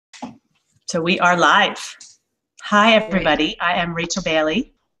So we are live. Hi, everybody. I am Rachel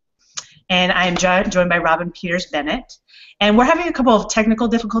Bailey, and I am joined by Robbyn Bennett. And we're having a couple of technical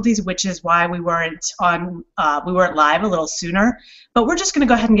difficulties, which is why we weren't live a little sooner. But we're just going to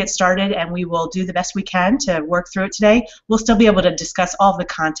go ahead and get started, and we will do the best we can to work through it today. We'll still be able to discuss all of the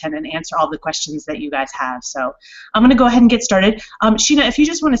content and answer all the questions that you guys have. So I'm going to go ahead and get started. Sheena, if you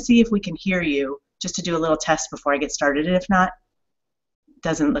just want to see if we can hear you, just to do a little test before I get started, and if not,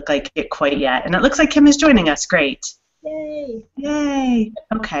 doesn't look like it quite yet. And it looks like Kim is joining us. Great. Yay. Yay.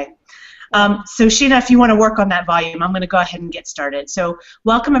 Okay. So Sheena, if you want to work on that volume, I'm going to go ahead and get started. So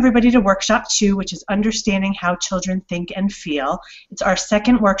welcome everybody to Workshop 2, which is Understanding How Children Think and Feel. It's our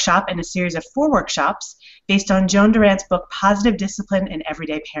second workshop in a series of 4 workshops based on Joan Durant's book, Positive Discipline in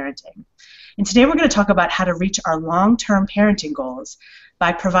Everyday Parenting. And today we're going to talk about how to reach our long-term parenting goals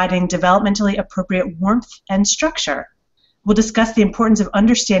by providing developmentally appropriate warmth and structure. We'll discuss the importance of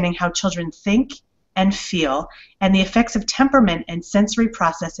understanding how children think and feel and the effects of temperament and sensory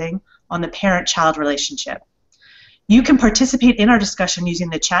processing on the parent-child relationship. You can participate in our discussion using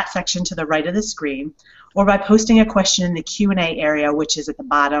the chat section to the right of the screen or by posting a question in the Q&A area, which is at the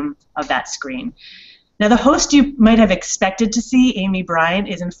bottom of that screen. Now, the host you might have expected to see, Amy Bryant,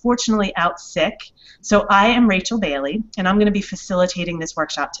 is unfortunately out sick, so I am Rachel Bailey, and I'm going to be facilitating this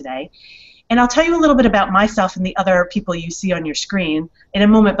workshop today. And I'll tell you a little bit about myself and the other people you see on your screen in a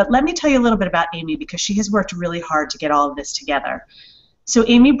moment, but let me tell you a little bit about Amy because she has worked really hard to get all of this together. So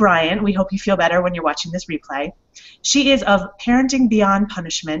Amy Bryant, we hope you feel better when you're watching this replay. She is of Parenting Beyond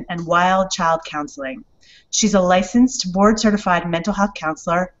Punishment and Wild Child Counseling. She's a licensed board-certified mental health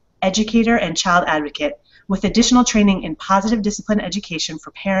counselor, educator, and child advocate with additional training in positive discipline education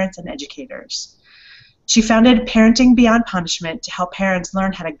for parents and educators. She founded Parenting Beyond Punishment to help parents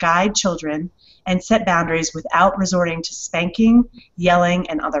learn how to guide children and set boundaries without resorting to spanking, yelling,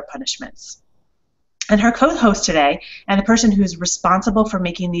 and other punishments. And her co-host today, and the person who's responsible for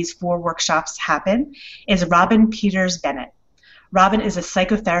making these 4 workshops happen, is Robbyn Bennett. Robbyn is a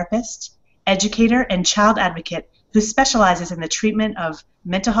psychotherapist, educator, and child advocate who specializes in the treatment of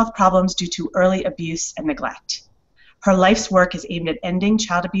mental health problems due to early abuse and neglect. Her life's work is aimed at ending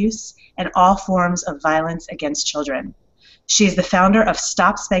child abuse and all forms of violence against children. She is the founder of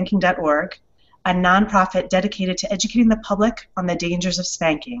StopSpanking.org, a nonprofit dedicated to educating the public on the dangers of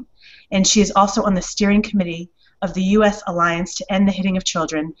spanking, and she is also on the steering committee of the U.S. Alliance to End the Hitting of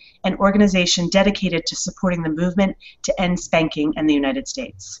Children, an organization dedicated to supporting the movement to end spanking in the United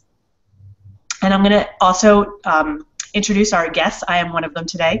States. And I'm going to also introduce our guests. I am one of them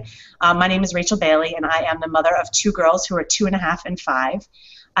today. My name is Rachel Bailey, and I am the mother of 2 girls who are 2.5 and 5.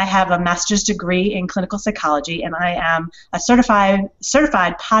 I have a master's degree in clinical psychology, and I am a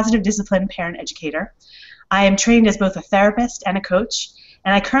certified positive discipline parent educator. I am trained as both a therapist and a coach,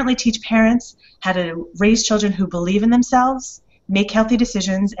 and I currently teach parents how to raise children who believe in themselves, make healthy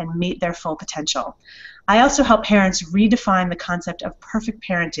decisions, and meet their full potential. I also help parents redefine the concept of perfect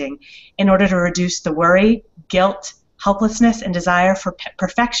parenting in order to reduce the worry, guilt, helplessness, and desire for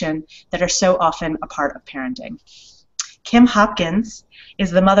perfection that are so often a part of parenting. Kim Hopkins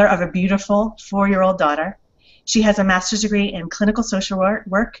is the mother of a beautiful 4-year-old daughter. She has a master's degree in clinical social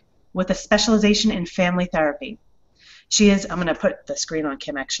work with a specialization in family therapy. I'm going to put the screen on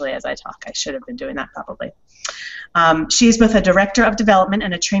Kim actually as I talk. I should have been doing that probably. She is both a director of development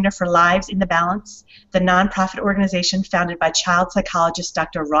and a trainer for Lives in the Balance, the nonprofit organization founded by child psychologist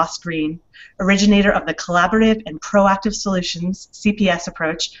Dr. Ross Green, originator of the Collaborative and Proactive Solutions, CPS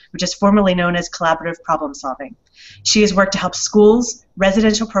approach, which is formerly known as Collaborative Problem Solving. She has worked to help schools,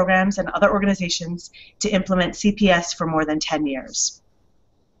 residential programs, and other organizations to implement CPS for more than 10 years.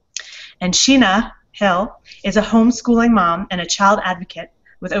 And Sheena Hill is a homeschooling mom and a child advocate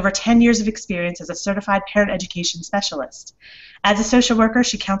with over 10 years of experience as a certified parent education specialist. As a social worker,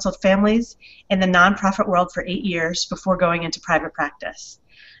 she counseled families in the nonprofit world for 8 years before going into private practice.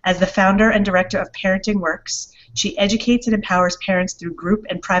 As the founder and director of Parenting Works, she educates and empowers parents through group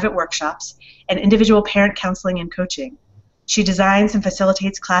and private workshops and individual parent counseling and coaching. She designs and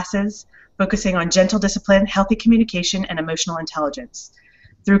facilitates classes focusing on gentle discipline, healthy communication, and emotional intelligence.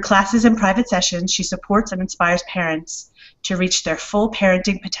 Through classes and private sessions, she supports and inspires parents to reach their full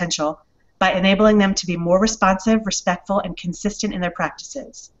parenting potential by enabling them to be more responsive, respectful, and consistent in their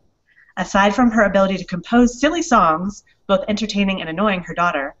practices. Aside from her ability to compose silly songs, both entertaining and annoying her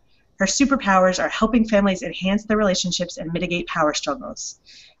daughter, her superpowers are helping families enhance their relationships and mitigate power struggles.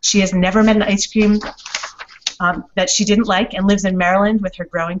 She has never met an ice cream that she didn't like and lives in Maryland with her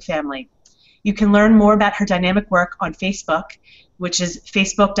growing family. You can learn more about her dynamic work on Facebook, which is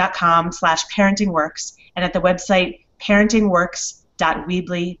facebook.com/parentingworks, and at the website parentingworks.com.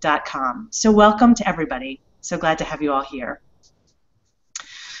 www.weebly.com. So welcome to everybody. So glad to have you all here.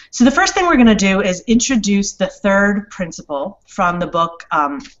 So the first thing we're going to do is introduce the third principle from the book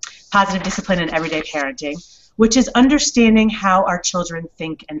Positive Discipline in Everyday Parenting, which is understanding how our children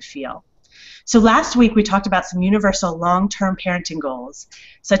think and feel. So last week we talked about some universal long-term parenting goals,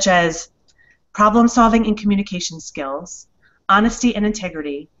 such as problem-solving and communication skills, honesty and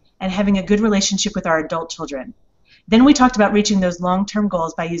integrity, and having a good relationship with our adult children. Then we talked about reaching those long-term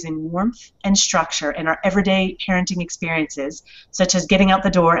goals by using warmth and structure in our everyday parenting experiences, such as getting out the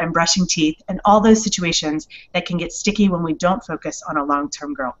door and brushing teeth, and all those situations that can get sticky when we don't focus on our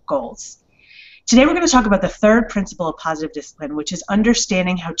long-term goals. Today we're going to talk about the third principle of positive discipline, which is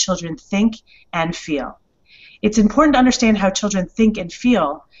understanding how children think and feel. It's important to understand how children think and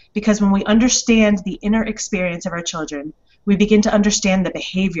feel because when we understand the inner experience of our children, we begin to understand the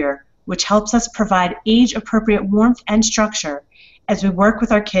behavior, which helps us provide age-appropriate warmth and structure as we work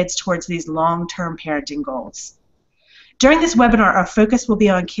with our kids towards these long-term parenting goals. During this webinar, our focus will be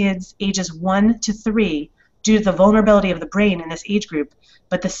on kids ages 1 to 3 due to the vulnerability of the brain in this age group,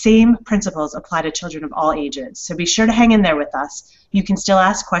 but the same principles apply to children of all ages. So be sure to hang in there with us. You can still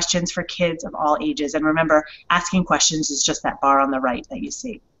ask questions for kids of all ages, and remember, asking questions is just that bar on the right that you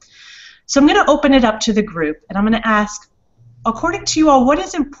see. So I'm going to open it up to the group, and I'm going to ask, according to you all, what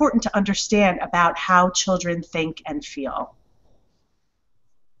is important to understand about how children think and feel?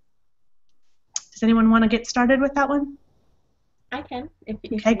 Does anyone want to get started with that one? I can.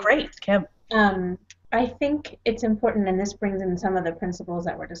 Okay, great. Kim. I think it's important, and this brings in some of the principles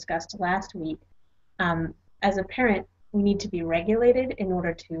that were discussed last week. As a parent, we need to be regulated in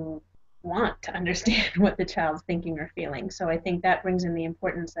order to want to understand what the child's thinking or feeling. So I think that brings in the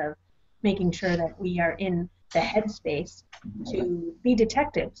importance of making sure that we are in the headspace to be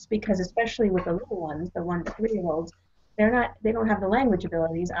detectives, because especially with the little ones, the 1 to 3-year-olds, they don't have the language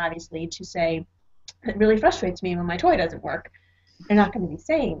abilities, obviously, to say, it really frustrates me when my toy doesn't work. They're not going to be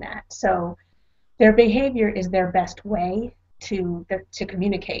saying that. So their behavior is their best way to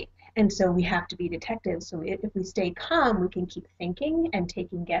communicate. And so we have to be detectives. So if we stay calm, we can keep thinking and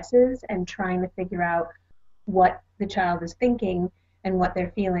taking guesses and trying to figure out what the child is thinking and what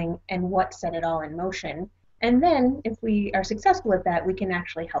they're feeling and what set it all in motion. And then if we are successful at that, we can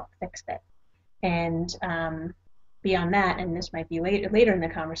actually help fix it. And beyond that, and this might be later in the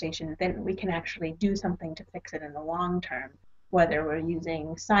conversation, then we can actually do something to fix it in the long term, whether we're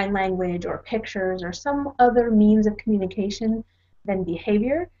using sign language or pictures or some other means of communication than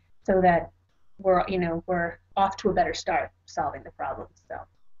behavior, so that we're off to a better start solving the problem. So.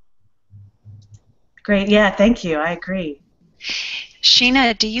 Great. Yeah, thank you. I agree.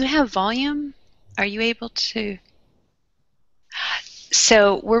 Sheena, do you have volume? Are you able to?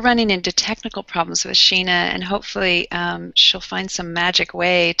 So we're running into technical problems with Sheena, and hopefully she'll find some magic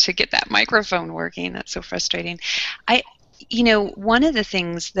way to get that microphone working. That's so frustrating. One of the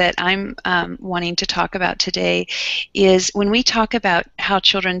things that I'm wanting to talk about today is when we talk about how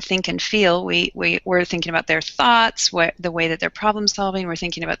children think and feel, we're thinking about their thoughts, the way that they're problem solving, we're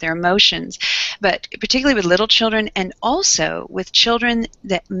thinking about their emotions. But particularly with little children, and also with children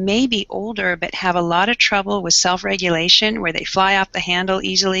that may be older but have a lot of trouble with self-regulation, where they fly off the handle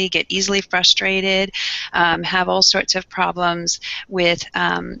easily, get easily frustrated, have all sorts of problems with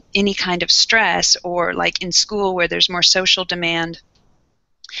any kind of stress, or like in school where there's more social demand.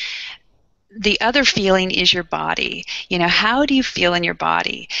 The other feeling is your body. How do you feel in your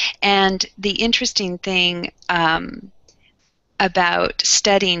body? And the interesting thing about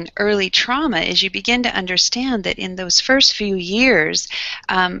studying early trauma is you begin to understand that in those first few years,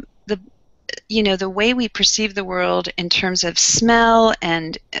 the way we perceive the world in terms of smell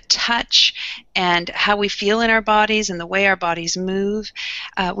and touch and how we feel in our bodies and the way our bodies move,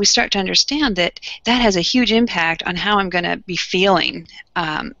 we start to understand that that has a huge impact on how I'm going to be feeling.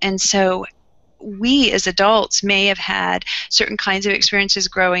 And so we as adults may have had certain kinds of experiences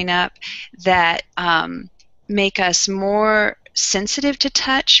growing up that make us more sensitive to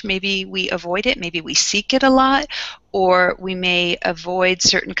touch. Maybe we avoid it, maybe we seek it a lot, or we may avoid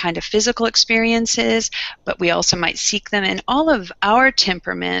certain kind of physical experiences, but we also might seek them. And all of our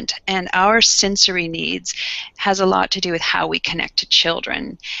temperament and our sensory needs has a lot to do with how we connect to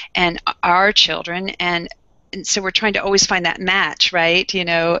children and our children. And so we're trying to always find that match, right?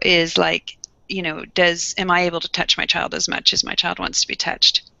 Is like, am I able to touch my child as much as my child wants to be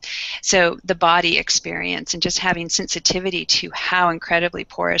touched? So the body experience and just having sensitivity to how incredibly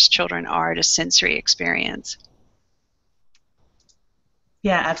porous children are to sensory experience.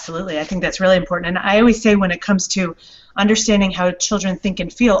 Yeah, absolutely. I think that's really important. And I always say when it comes to understanding how children think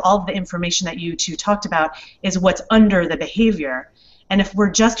and feel, all of the information that you two talked about is what's under the behavior. And if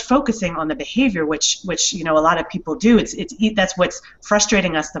we're just focusing on the behavior, which a lot of people do, that's what's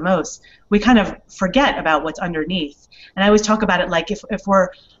frustrating us the most. We kind of forget about what's underneath. And I always talk about it like if we're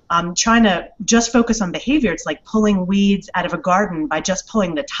trying to just focus on behavior, it's like pulling weeds out of a garden by just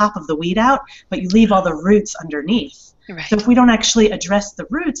pulling the top of the weed out, but you leave all the roots underneath. Right. So if we don't actually address the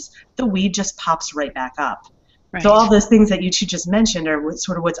roots, the weed just pops right back up. Right. So all those things that you two just mentioned are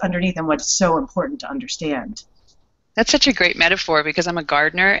sort of what's underneath and what's so important to understand. That's such a great metaphor because I'm a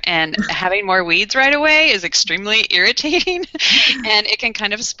gardener, and having more weeds right away is extremely irritating, and it can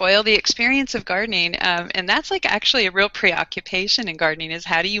kind of spoil the experience of gardening. And that's like actually a real preoccupation in gardening, is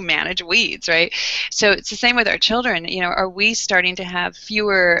how do you manage weeds, right? So it's the same with our children. Are we starting to have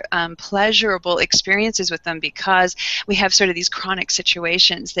fewer pleasurable experiences with them because we have sort of these chronic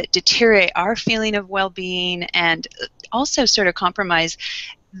situations that deteriorate our feeling of well-being and also sort of compromise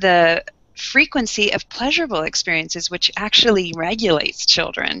the frequency of pleasurable experiences, which actually regulates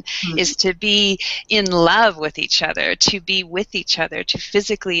children, is to be in love with each other, to be with each other, to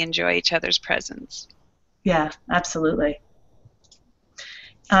physically enjoy each other's presence. Yeah, absolutely.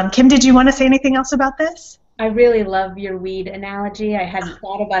 Kim, did you want to say anything else about this? I really love your weed analogy. I hadn't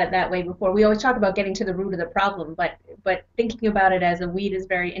thought about it that way before. We always talk about getting to the root of the problem, but thinking about it as a weed is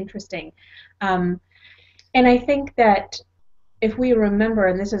very interesting. And I think that if we remember,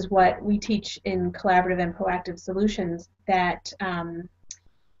 and this is what we teach in collaborative and proactive solutions, that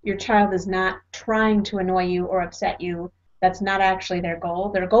your child is not trying to annoy you or upset you. That's not actually their goal.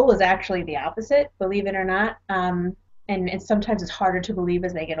 Their goal is actually the opposite, believe it or not. And sometimes it's harder to believe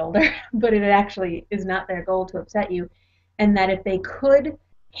as they get older, but it actually is not their goal to upset you. And that if they could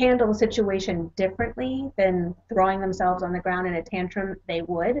handle the situation differently than throwing themselves on the ground in a tantrum, they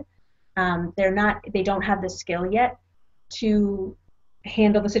would. They don't have the skill yet to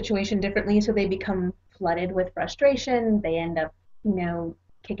handle the situation differently, so they become flooded with frustration. They end up,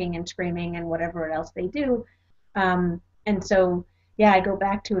 kicking and screaming and whatever else they do. And so, yeah, I go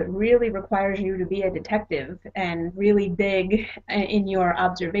back to it really requires you to be a detective and really big in your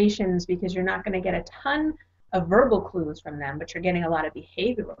observations, because you're not going to get a ton of verbal clues from them, but you're getting a lot of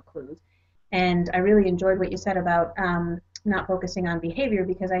behavioral clues. And I really enjoyed what you said about not focusing on behavior,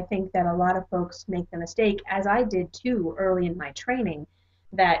 because I think that a lot of folks make the mistake, as I did too early in my training,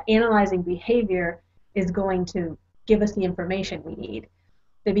 that analyzing behavior is going to give us the information we need.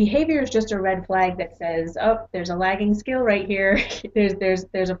 The behavior is just a red flag that says, oh, there's a lagging skill right here.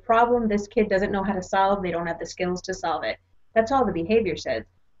 there's a problem this kid doesn't know how to solve. They don't have the skills to solve it. That's all the behavior says,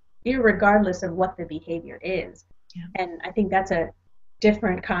 irregardless of what the behavior is. Yeah. And I think that's a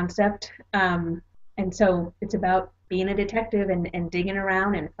different concept. And so it's about being a detective and digging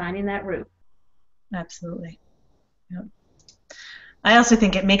around and finding that root. Absolutely. Yep. I also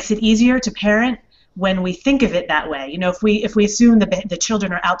think it makes it easier to parent when we think of it that way. If we assume the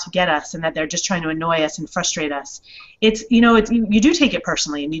children are out to get us and that they're just trying to annoy us and frustrate us, you do take it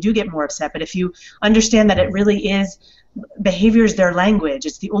personally and you do get more upset. But if you understand that it really is, behavior is their language,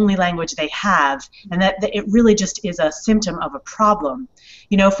 it's the only language they have, and that it really just is a symptom of a problem.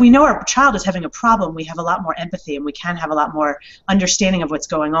 If we know our child is having a problem, we have a lot more empathy and we can have a lot more understanding of what's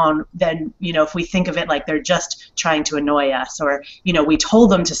going on than, if we think of it like they're just trying to annoy us, or, we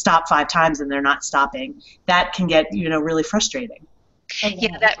told them to stop 5 times and they're not stopping. That can get, really frustrating.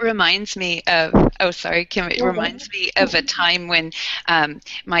 Yeah, that reminds me of, Kim, it reminds me of a time when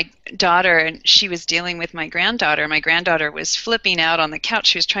my daughter, and she was dealing with my granddaughter. My granddaughter was flipping out on the couch.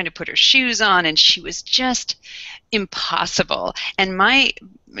 She was trying to put her shoes on, and she was just impossible. And my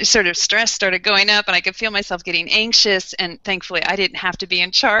sort of stress started going up, and I could feel myself getting anxious, and thankfully I didn't have to be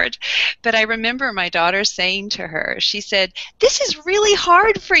in charge. But I remember my daughter saying to her, she said, "This is really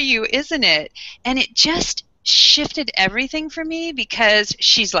hard for you, isn't it?" And it just shifted everything for me, because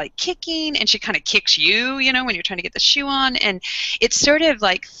she's like kicking, and she kind of kicks you, when you're trying to get the shoe on, and it sort of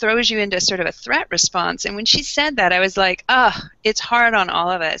like throws you into sort of a threat response. And when she said that, I was like, it's hard on all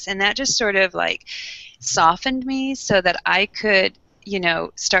of us. And that just sort of like softened me so that I could,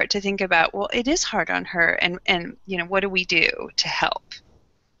 start to think about, well, it is hard on her, and what do we do to help?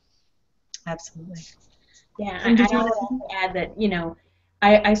 Absolutely. Yeah, and I would also add that,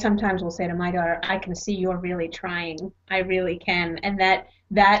 I sometimes will say to my daughter, I can see you're really trying. I really can. And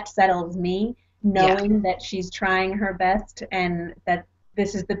that settles me, knowing that she's trying her best and that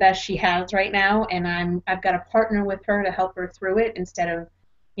this is the best she has right now. And I've got to partner with her to help her through it, instead of,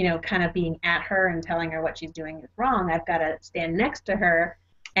 kind of being at her and telling her what she's doing is wrong. I've got to stand next to her,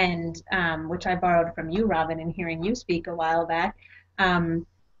 and which I borrowed from you, Robbyn, in hearing you speak a while back.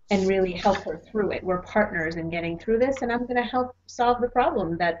 and really help her through it. We're partners in getting through this, and I'm going to help solve the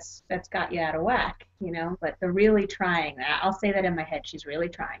problem that's got you out of whack, you know. But the really trying, I'll say that in my head, she's really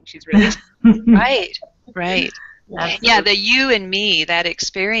trying. She's really Right, right. yeah. Yeah, the you and me, that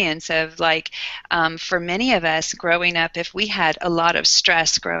experience of like, for many of us growing up, if we had a lot of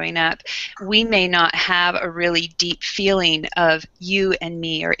stress growing up, we may not have a really deep feeling of you and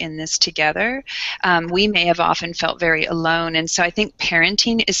me are in this together. We may have often felt very alone. And so I think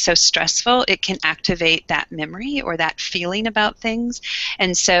parenting is so stressful, it can activate that memory or that feeling about things.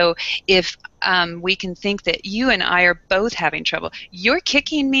 And so if we can think that you and I are both having trouble. You're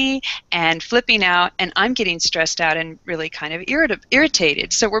kicking me and flipping out, and I'm getting stressed out and really kind of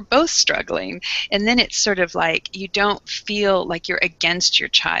irritated. So we're both struggling. And then it's sort of like you don't feel like you're against your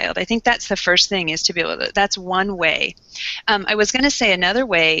child. I think that's the first thing, is to be able to, that's one way. I was going to say another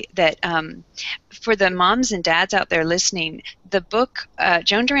way that for the moms and dads out there listening, the book,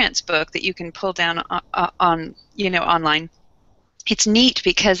 Joan Durant's book that you can pull down on online, it's neat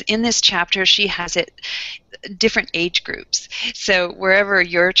because in this chapter she has it different age groups. So wherever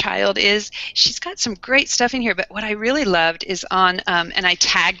your child is, she's got some great stuff in here. But what I really loved is on, and I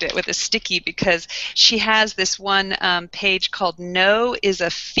tagged it with a sticky because she has this one page called "No is a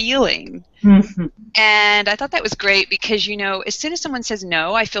Feeling." Mm-hmm. And I thought that was great because, you know, as soon as someone says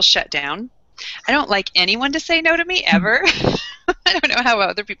no, I feel shut down. I don't like anyone to say no to me ever. I don't know how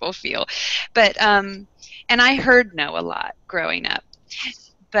other people feel. But and I heard no a lot growing up.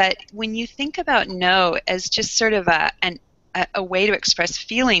 But when you think about no as just sort of a way to express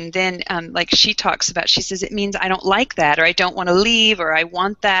feeling, then like she talks about, she says it means I don't like that, or I don't want to leave, or I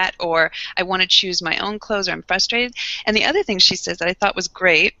want that, or I want to choose my own clothes, or I'm frustrated. And the other thing she says that I thought was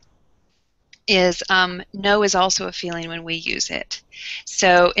great is no is also a feeling when we use it.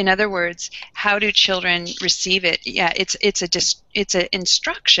 So in other words, how do children receive it? Yeah, it's an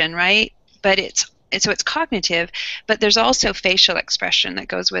instruction, right? But it's cognitive, but there's also facial expression that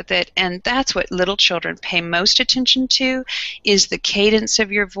goes with it, and that's what little children pay most attention to, is the cadence of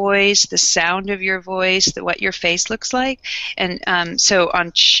your voice, the sound of your voice, what your face looks like. And so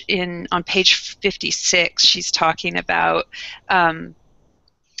on page 56, she's talking about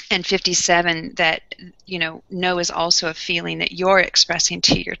and 57 that, you know, no is also a feeling that you're expressing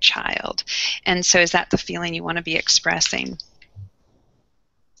to your child. And so is that the feeling you want to be expressing?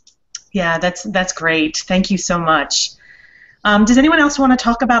 Yeah, that's great. Thank you so much. Does anyone else want to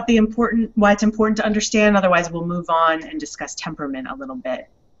talk about why it's important to understand? Otherwise, we'll move on and discuss temperament a little bit.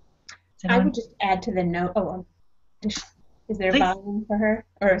 I would just add to the note. Oh, is there a volume for her,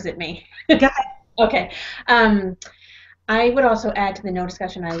 or is it me? Go ahead. Okay. I would also add to the no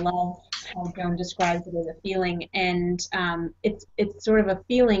discussion. I love how Joan describes it as a feeling, and it's sort of a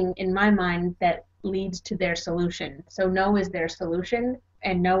feeling in my mind that leads to their solution. So no is their solution,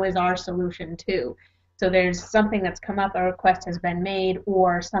 and no is our solution too. So there's something that's come up, a request has been made,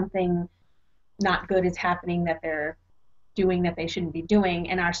 or something not good is happening that they're doing that they shouldn't be doing,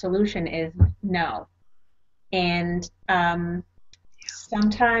 and our solution is no. And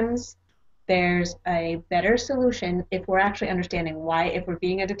sometimes there's a better solution if we're actually understanding why, if we're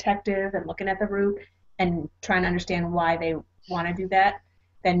being a detective and looking at the root and trying to understand why they want to do that,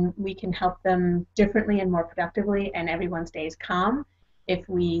 then we can help them differently and more productively, and everyone stays calm if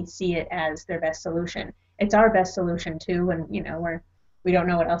we see it as their best solution. It's our best solution too, and you know, we don't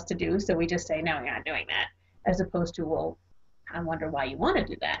know what else to do, so we just say, no, you're not doing that, as opposed to, well, I wonder why you want to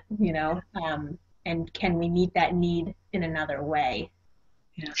do that, you know, and can we meet that need in another way?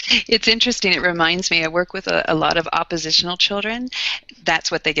 Yeah. It's interesting. It reminds me, I work with a lot of oppositional children. That's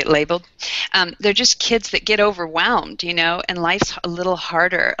what they get labeled. They're just kids that get overwhelmed, you know, and life's a lot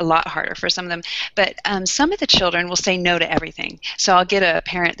harder for some of them. But some of the children will say no to everything. So I'll get a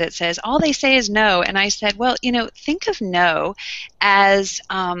parent that says, all they say is no. And I said, well, you know, think of no as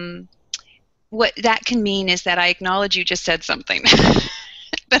what that can mean is that I acknowledge you just said something,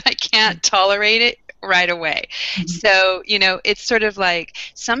 but I can't tolerate it right away. Mm-hmm. So, you know, it's sort of like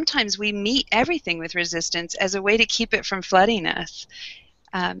sometimes we meet everything with resistance as a way to keep it from flooding us.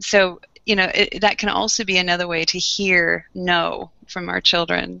 So, you know, that can also be another way to hear no from our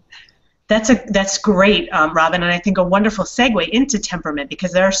children. That's great, Robbyn, and I think a wonderful segue into temperament,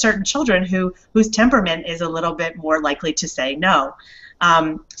 because there are certain children whose temperament is a little bit more likely to say no.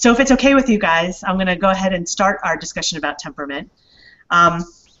 So if it's okay with you guys, I'm going to go ahead and start our discussion about temperament.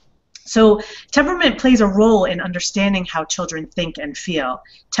 So temperament plays a role in understanding how children think and feel.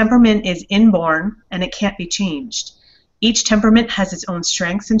 Temperament is inborn, and it can't be changed. Each temperament has its own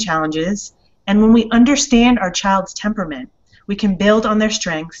strengths and challenges, and when we understand our child's temperament, we can build on their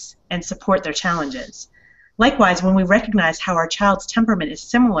strengths and support their challenges. Likewise, when we recognize how our child's temperament is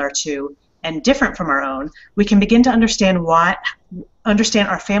similar to and different from our own, we can begin to understand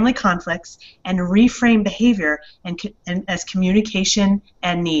our family conflicts and reframe behavior as communication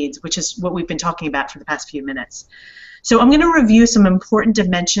and needs, which is what we've been talking about for the past few minutes. So I'm going to review some important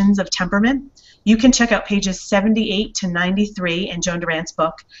dimensions of temperament. You can check out pages 78 to 93 in Joan Durant's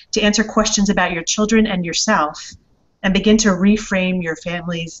book to answer questions about your children and yourself and begin to reframe your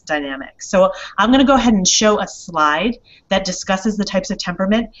family's dynamics. So I'm going to go ahead and show a slide that discusses the types of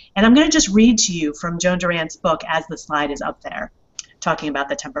temperament, and I'm going to just read to you from Joan Durant's book as the slide is up there, talking about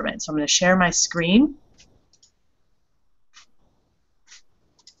the temperament. So I'm going to share my screen.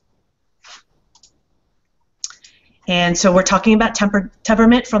 And so we're talking about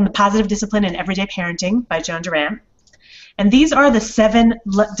temperament from the Positive Discipline in Everyday Parenting by Joan Durant. And these are the 7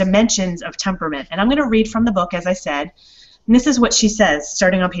 dimensions of temperament. And I'm going to read from the book, as I said. And this is what she says,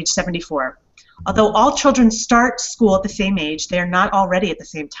 starting on page 74. Although all children start school at the same age, they are not all ready at the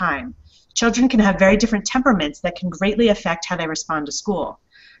same time. Children can have very different temperaments that can greatly affect how they respond to school.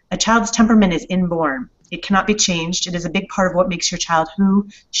 A child's temperament is inborn. It cannot be changed. It is a big part of what makes your child who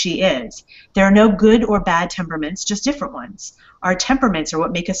she is. There are no good or bad temperaments, just different ones. Our temperaments are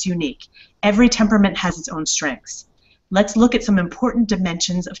what make us unique. Every temperament has its own strengths. Let's look at some important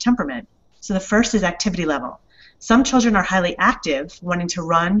dimensions of temperament. So the first is activity level. Some children are highly active, wanting to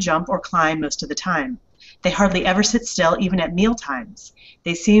run, jump, or climb most of the time. They hardly ever sit still, even at meal times.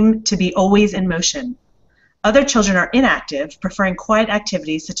 They seem to be always in motion. Other children are inactive, preferring quiet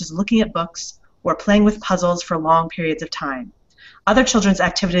activities such as looking at books or playing with puzzles for long periods of time. Other children's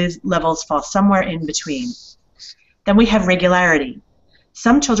activity levels fall somewhere in between. Then we have regularity.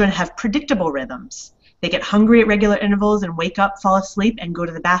 Some children have predictable rhythms. They get hungry at regular intervals and wake up, fall asleep, and go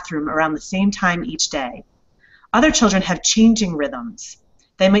to the bathroom around the same time each day. Other children have changing rhythms.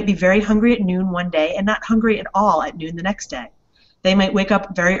 They might be very hungry at noon one day and not hungry at all at noon the next day. They might wake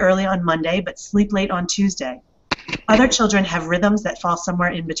up very early on Monday but sleep late on Tuesday. Other children have rhythms that fall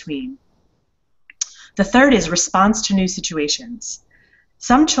somewhere in between. The third is response to new situations.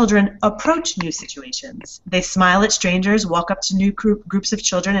 Some children approach new situations. They smile at strangers, walk up to new groups of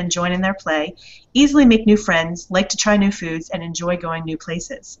children and join in their play, easily make new friends, like to try new foods, and enjoy going new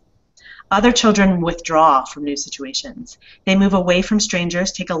places. Other children withdraw from new situations. They move away from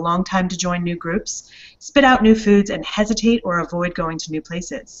strangers, take a long time to join new groups, spit out new foods, and hesitate or avoid going to new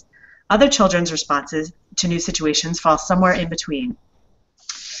places. Other children's responses to new situations fall somewhere in between.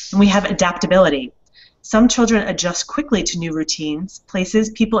 And we have adaptability. Some children adjust quickly to new routines, places,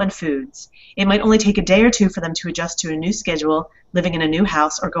 people, and foods. It might only take a day or two for them to adjust to a new schedule, living in a new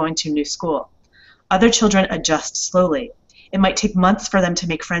house, or going to a new school. Other children adjust slowly. It might take months for them to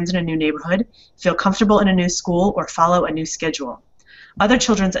make friends in a new neighborhood, feel comfortable in a new school, or follow a new schedule. Other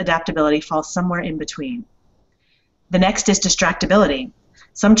children's adaptability falls somewhere in between. The next is distractibility.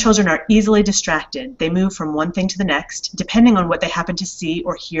 Some children are easily distracted. They move from one thing to the next, depending on what they happen to see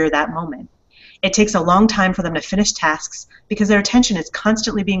or hear that moment. It takes a long time for them to finish tasks because their attention is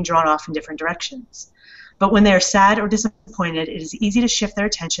constantly being drawn off in different directions. But when they are sad or disappointed, it is easy to shift their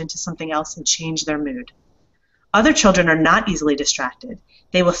attention to something else and change their mood. Other children are not easily distracted.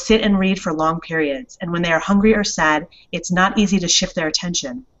 They will sit and read for long periods, and when they are hungry or sad, it's not easy to shift their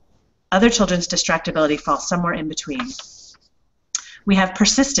attention. Other children's distractibility falls somewhere in between. We have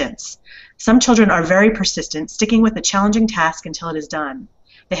persistence. Some children are very persistent, sticking with a challenging task until it is done.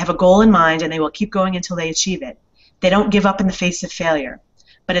 They have a goal in mind and they will keep going until they achieve it. They don't give up in the face of failure.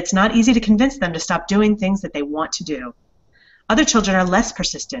 But it's not easy to convince them to stop doing things that they want to do. Other children are less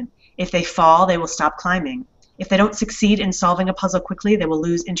persistent. If they fall, they will stop climbing. If they don't succeed in solving a puzzle quickly, they will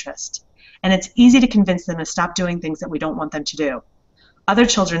lose interest. And it's easy to convince them to stop doing things that we don't want them to do. Other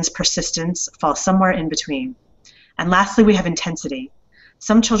children's persistence falls somewhere in between. And lastly, we have intensity.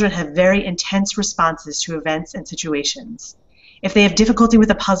 Some children have very intense responses to events and situations. If they have difficulty with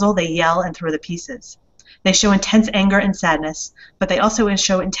a puzzle, they yell and throw the pieces. They show intense anger and sadness, but they also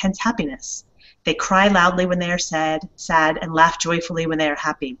show intense happiness. They cry loudly when they are sad, and laugh joyfully when they are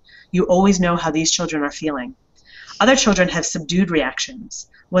happy. You always know how these children are feeling. Other children have subdued reactions.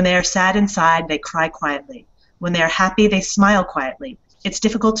 When they are sad inside, they cry quietly. When they are happy, they smile quietly. It's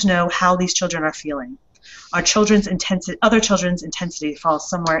difficult to know how these children are feeling. Other children's intensity falls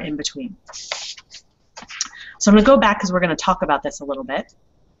somewhere in between. So I'm going to go back because we're going to talk about this a little bit.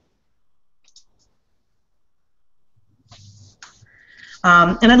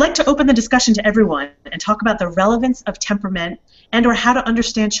 And I'd like to open the discussion to everyone and talk about the relevance of temperament and or how to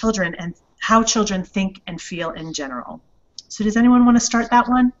understand children and how children think and feel in general. So does anyone want to start that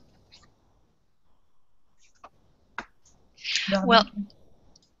one? Well,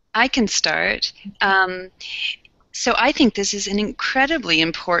 I can start. So I think this is an incredibly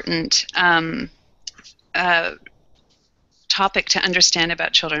important uh, topic to understand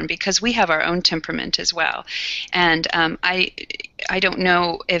about children, because we have our own temperament as well. And I don't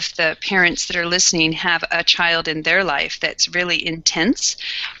know if the parents that are listening have a child in their life that's really intense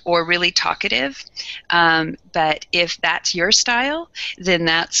or really talkative. But if that's your style, then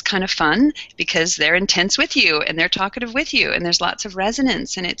that's kind of fun, because they're intense with you and they're talkative with you, and there's lots of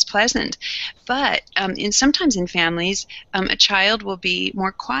resonance and it's pleasant. But sometimes in families, a child will be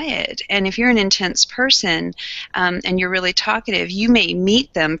more quiet. And if you're an intense person and you're really talkative, you may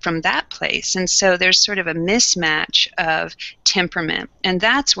meet them from that place. And so there's sort of a mismatch of temperament, and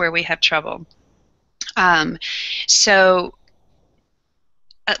that's where we have trouble. So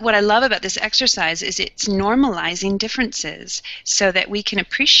what I love about this exercise is it's normalizing differences, so that we can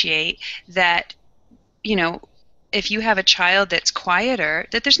appreciate that, you know, if you have a child that's quieter,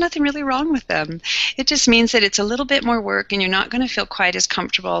 that there's nothing really wrong with them. It just means that it's a little bit more work, and you're not going to feel quite as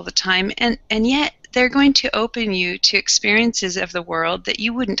comfortable all the time, and yet they're going to open you to experiences of the world that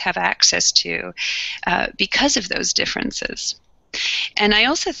you wouldn't have access to because of those differences. And I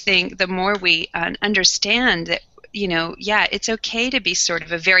also think the more we understand that, yeah, it's okay to be sort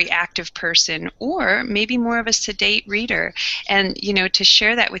of a very active person, or maybe more of a sedate reader, and, to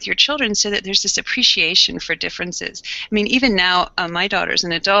share that with your children, so that there's this appreciation for differences. I mean, even now, my daughter's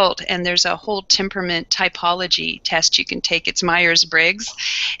an adult, and there's a whole temperament typology test you can take. It's Myers-Briggs,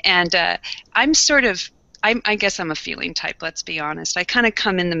 and I guess I'm a feeling type, let's be honest. I kind of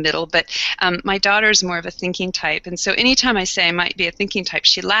come in the middle, but my daughter's more of a thinking type. And so anytime I say I might be a thinking type,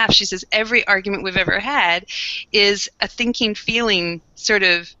 she laughs. She says, every argument we've ever had is a thinking-feeling sort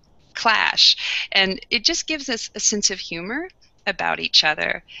of clash. And it just gives us a sense of humor about each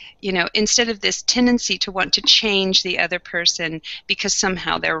other, instead of this tendency to want to change the other person because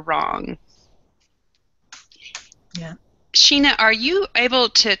somehow they're wrong. Yeah. Sheena, are you able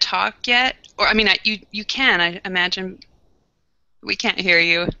to talk yet? Or, I mean, you can. I imagine we can't hear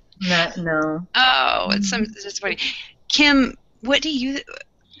you. No. Oh, it's funny. Kim, what do you?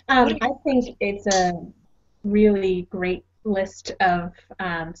 I think it's a really great list of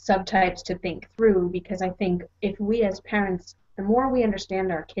subtypes to think through, because I think if we as parents, the more we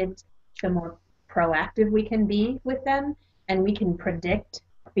understand our kids, the more proactive we can be with them, and we can predict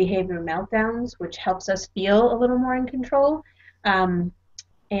behavior meltdowns, which helps us feel a little more in control.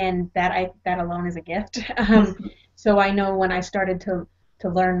 And that alone is a gift. So I know when I started to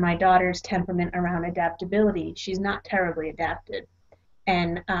learn my daughter's temperament around adaptability, she's not terribly adapted.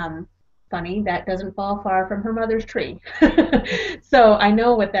 And funny, that doesn't fall far from her mother's tree. So I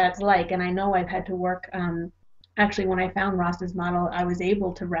know what that's like, and I know I've had to work. Actually, when I found Ross's model, I was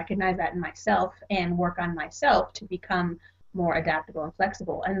able to recognize that in myself and work on myself to become more adaptable and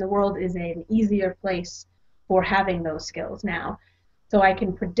flexible. And the world is an easier place for having those skills now. So I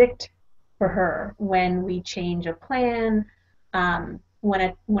can predict for her when we change a plan, when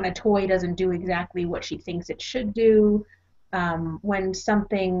a toy doesn't do exactly what she thinks it should do, when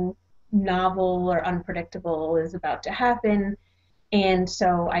something novel or unpredictable is about to happen, and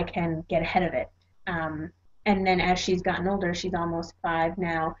so I can get ahead of it. And then as she's gotten older, she's almost 5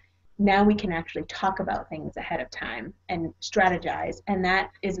 now, we can actually talk about things ahead of time and strategize, and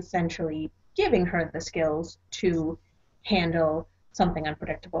that is essentially giving her the skills to handle something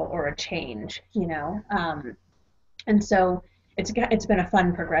unpredictable or a change, and so it's been a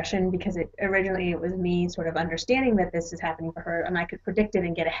fun progression, because originally it was me sort of understanding that this is happening for her, and I could predict it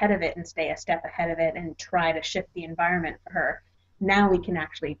and get ahead of it and stay a step ahead of it and try to shift the environment for her. Now we can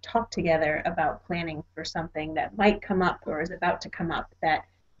actually talk together about planning for something that might come up or is about to come up that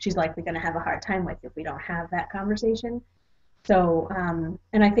she's likely going to have a hard time with if we don't have that conversation. So,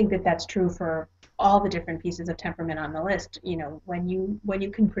 and I think that that's true for all the different pieces of temperament on the list. When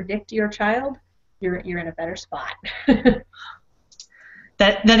you can predict your child, you're in a better spot.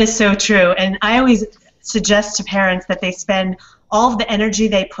 That is so true. And I always suggest to parents that they spend all of the energy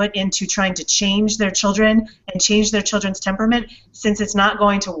they put into trying to change their children and change their children's temperament, since it's not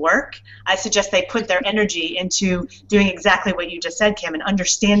going to work. I suggest they put their energy into doing exactly what you just said, Kim, and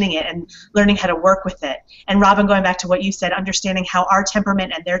understanding it and learning how to work with it. And Robbyn, going back to what you said, understanding how our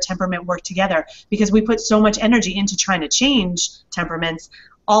temperament and their temperament work together, because we put so much energy into trying to change temperaments,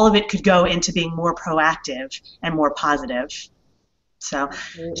 all of it could go into being more proactive and more positive. So,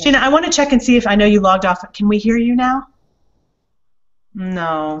 Sheena, I want to check and see if I know you logged off. Can we hear you now?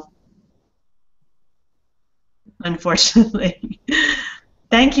 No. Unfortunately.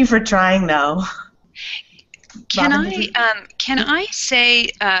 Thank you for trying, though. Robbyn, Can I say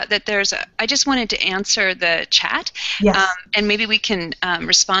that I just wanted to answer the chat, Yes. and maybe we can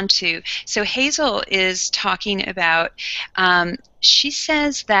respond to. So Hazel is talking about. She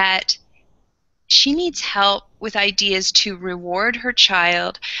says that she needs help with ideas to reward her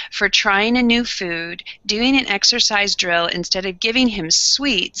child for trying a new food, doing an exercise drill instead of giving him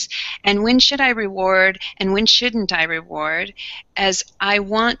sweets, and when should I reward and when shouldn't I reward, as I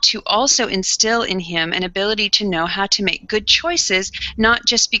want to also instill in him an ability to know how to make good choices, not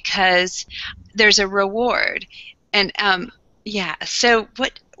just because there's a reward. And yeah, so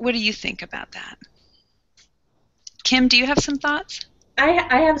what do you think about that? Kim, do you have some thoughts?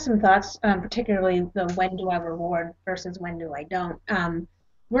 I have some thoughts, particularly the when do I reward versus when do I don't.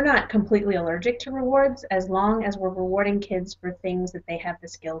 We're not completely allergic to rewards as long as we're rewarding kids for things that they have the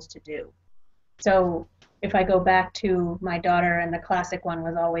skills to do. So if I go back to my daughter, and the classic one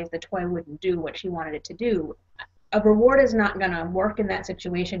was always the toy wouldn't do what she wanted it to do, a reward is not going to work in that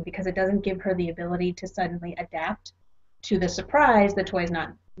situation because it doesn't give her the ability to suddenly adapt to the surprise the toy's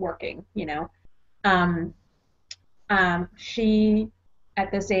not working, you know. She at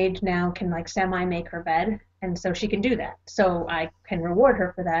this age now can like semi make her bed, and so she can do that. So I can reward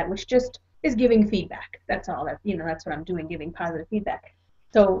her for that, which just is giving feedback. That's all. That, you know, that's what I'm doing, giving positive feedback.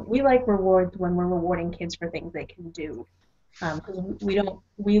 So we like rewards when we're rewarding kids for things they can do, because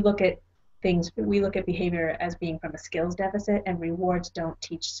we look at behavior as being from a skills deficit, and rewards don't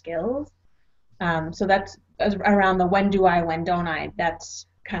teach skills. So that's around the when do I, when don't I. That's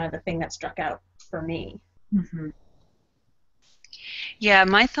kind of the thing that struck out for me. Mm-hmm. Yeah,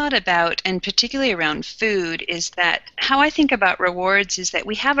 my thought about, and particularly around food, is that how I think about rewards is that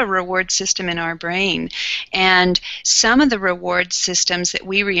we have a reward system in our brain, and some of the reward systems that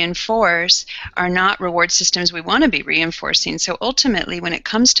we reinforce are not reward systems we want to be reinforcing. So ultimately, when it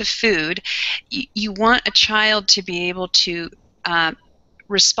comes to food, you want a child to be able to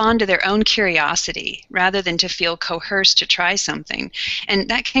respond to their own curiosity rather than to feel coerced to try something. And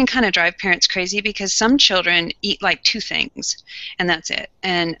that can kind of drive parents crazy because some children eat like 2 things and that's it.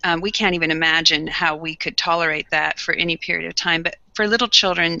 And we can't even imagine how we could tolerate that for any period of time. But for little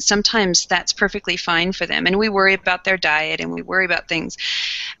children, sometimes that's perfectly fine for them. And we worry about their diet and we worry about things.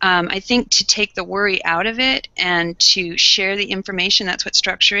 I think to take the worry out of it and to share the information, that's what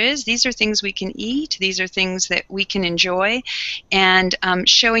structure is. These are things we can eat. These are things that we can enjoy. And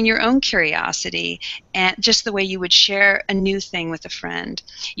showing your own curiosity, and just the way you would share a new thing with a friend.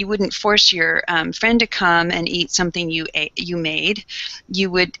 You wouldn't force your friend to come and eat something you made.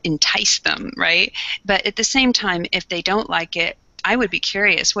 You would entice them, right? But at the same time, if they don't like it, I would be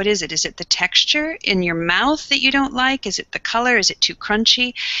curious, what is it? Is it the texture in your mouth that you don't like? Is it the color? Is it too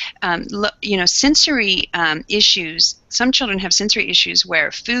crunchy? You know, sensory issues, some children have sensory issues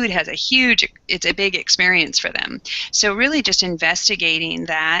where food has it's a big experience for them. So really just investigating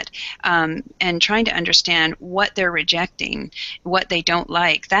that and trying to understand what they're rejecting, what they don't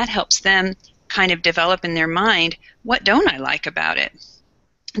like, that helps them kind of develop in their mind, what don't I like about it?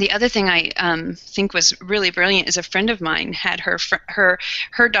 The other thing I think was really brilliant is a friend of mine had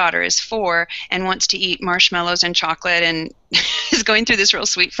her daughter is 4 and wants to eat marshmallows and chocolate and is going through this real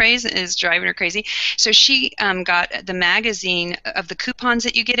sweet phase and is driving her crazy. So she got the magazine of the coupons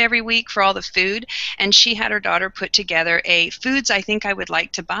that you get every week for all the food, and she had her daughter put together a foods I think I would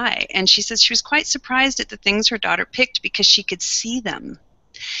like to buy. And she says she was quite surprised at the things her daughter picked because she could see them.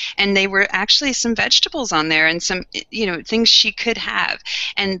 And they were actually some vegetables on there and some, you know, things she could have.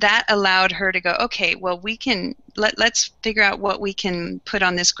 And that allowed her to go, okay, well, we can, let's figure out what we can put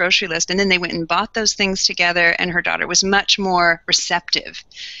on this grocery list. And then they went and bought those things together, and her daughter was much more receptive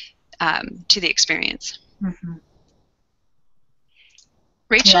to the experience. Mm-hmm.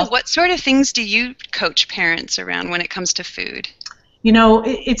 Rachel, what sort of things do you coach parents around when it comes to food? You know,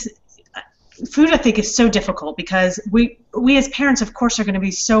 food, I think, is so difficult because we as parents, of course, are going to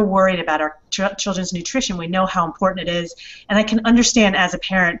be so worried about our children's nutrition. We know how important it is, and I can understand as a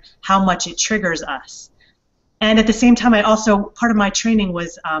parent how much it triggers us. And at the same time, part of my training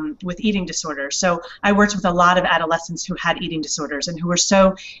was with eating disorders. So I worked with a lot of adolescents who had eating disorders and who were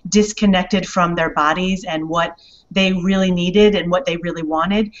so disconnected from their bodies and what they really needed and what they really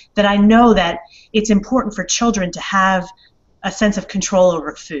wanted, that I know that it's important for children to have a sense of control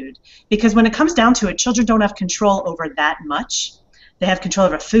over food. Because when it comes down to it, children don't have control over that much. They have control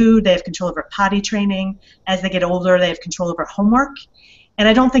over food, they have control over potty training. As they get older, they have control over homework. And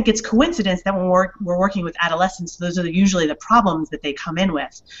I don't think it's coincidence that when we're working with adolescents, those are usually the problems that they come in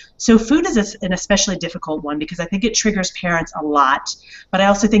with. So food is an especially difficult one because I think it triggers parents a lot, but I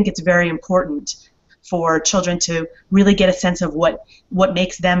also think it's very important for children to really get a sense of what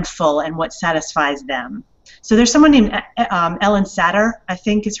makes them full and what satisfies them. So there's someone named Ellen Satter, I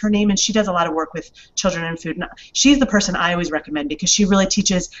think is her name, and she does a lot of work with children and food. And she's the person I always recommend because she really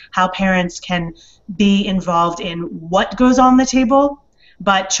teaches how parents can be involved in what goes on the table,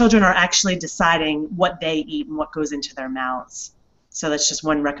 but children are actually deciding what they eat and what goes into their mouths. So that's just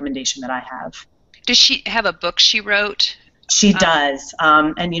one recommendation that I have. Does she have a book she wrote? She does,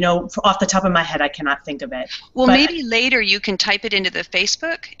 and you know, off the top of my head, I cannot think of it. Well, but maybe later you can type it into the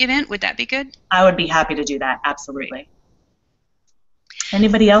Facebook event. Would that be good? I would be happy to do that, absolutely.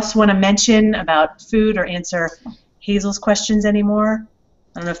 Anybody else want to mention about food or answer Hazel's questions anymore?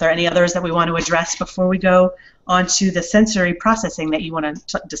 I don't know if there are any others that we want to address before we go on to the sensory processing that you want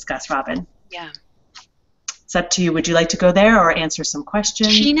to discuss, Robbyn. Yeah. It's up to you. Would you like to go there or answer some questions?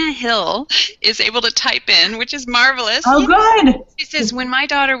 Sheena Hill is able to type in, which is marvelous. Oh, good. She says, when my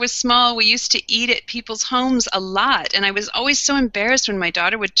daughter was small, we used to eat at people's homes a lot, and I was always so embarrassed when my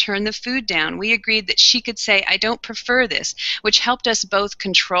daughter would turn the food down. We agreed that she could say, I don't prefer this, which helped us both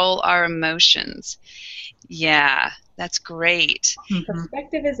control our emotions. Yeah, that's great.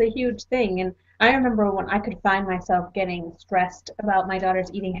 Perspective is a huge thing, and I remember when I could find myself getting stressed about my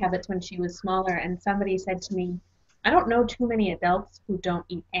daughter's eating habits when she was smaller, and somebody said to me, I don't know too many adults who don't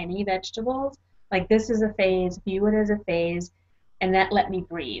eat any vegetables. Like, this is a phase, view it as a phase, and that let me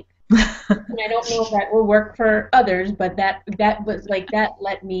breathe. And I don't know if that will work for others, but that was like, that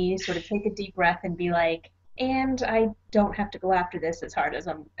let me sort of take a deep breath and be like, and I don't have to go after this as hard as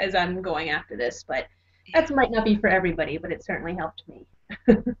I'm going after this, but that might not be for everybody, but it certainly helped me.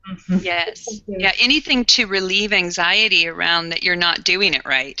 Yes. Yeah, anything to relieve anxiety around that you're not doing it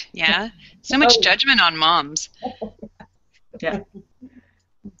right. Yeah. So much judgment on moms. Yeah.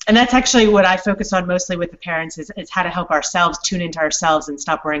 And that's actually what I focus on mostly with the parents is how to help ourselves tune into ourselves and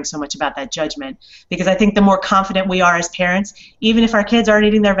stop worrying so much about that judgment. Because I think the more confident we are as parents, even if our kids aren't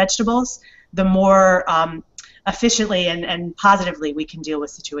eating their vegetables, the more efficiently and positively we can deal with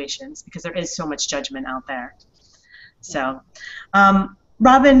situations because there is so much judgment out there. So,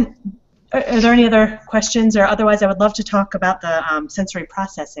 Robbyn, are there any other questions? Or otherwise, I would love to talk about the sensory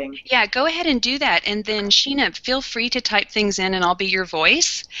processing. Yeah, go ahead and do that. And then, Sheena, feel free to type things in and I'll be your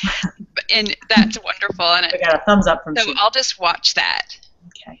voice. And that's wonderful. And I got a thumbs up from so Sheena. I'll just watch that.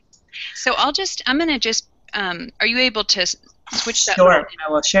 Okay. So I'm going to just, are you able to switch that? Sure,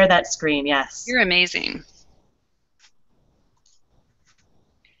 I will share that screen, yes. You're amazing.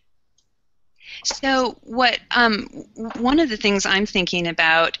 So one of the things I'm thinking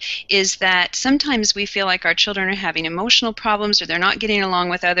about is that sometimes we feel like our children are having emotional problems or they're not getting along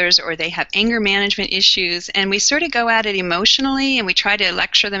with others or they have anger management issues, and we sort of go at it emotionally and we try to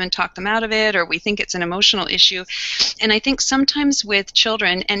lecture them and talk them out of it, or we think it's an emotional issue. And I think sometimes with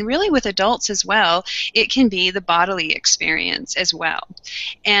children and really with adults as well, it can be the bodily experience as well.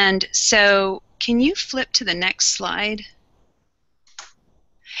 And so can you flip to the next slide?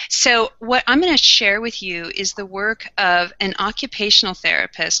 So what I'm going to share with you is the work of an occupational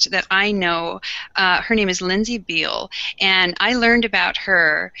therapist that I know. Her name is Lindsay Beal, and I learned about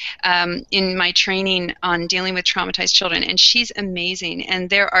her in my training on dealing with traumatized children, and she's amazing.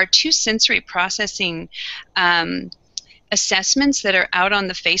 And there are 2 sensory processing assessments that are out on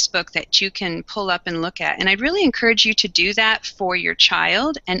the Facebook that you can pull up and look at. And I'd really encourage you to do that for your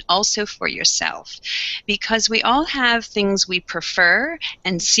child and also for yourself, because we all have things we prefer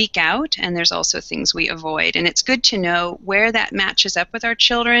and seek out, and there's also things we avoid. And it's good to know where that matches up with our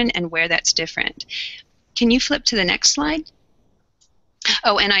children and where that's different. Can you flip to the next slide?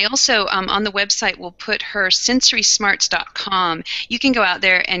 Oh, and I also, on the website, will put her sensorysmarts.com. You can go out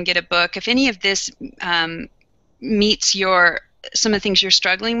there and get a book. If any of this meets some of the things you're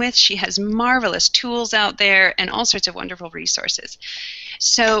struggling with, she has marvelous tools out there and all sorts of wonderful resources.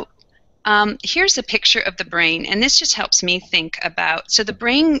 So here's a picture of the brain, and this just helps me think about, so the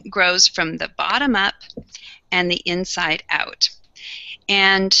brain grows from the bottom up and the inside out.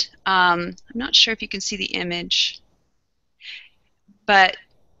 And I'm not sure if you can see the image, but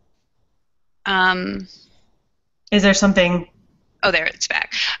is there something? Oh, there, it's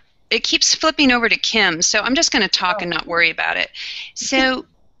back. It keeps flipping over to Kim, so I'm just going to talk and not worry about it. So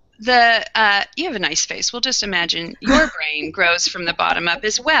you have a nice face. We'll just imagine your brain grows from the bottom up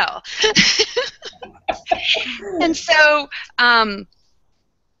as well. And so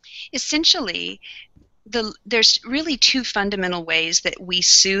essentially, there's really two fundamental ways that we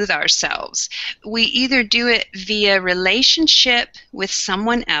soothe ourselves. We either do it via relationship with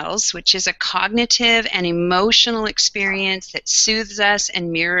someone else, which is a cognitive and emotional experience that soothes us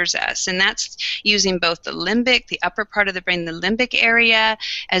and mirrors us. And that's using both the limbic, the upper part of the brain, the limbic area,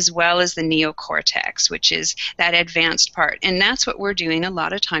 as well as the neocortex, which is that advanced part. And that's what we're doing a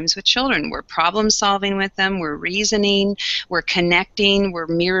lot of times with children. We're problem solving with them, we're reasoning, we're connecting, we're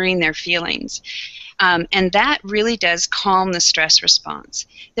mirroring their feelings. And that really does calm the stress response.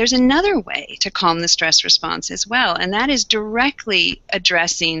 There's another way to calm the stress response as well, and that is directly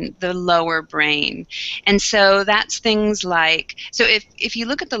addressing the lower brain. And so that's things like, so if you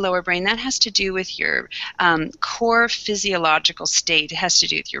look at the lower brain, that has to do with your core physiological state. It has to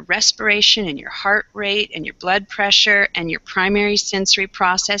do with your respiration and your heart rate and your blood pressure and your primary sensory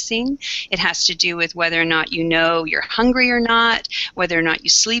processing. It has to do with whether or not you know you're hungry or not, whether or not you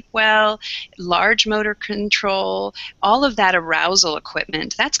sleep well, large motor control, all of that arousal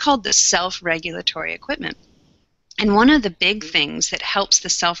equipment. That's called the self-regulatory equipment. And one of the big things that helps the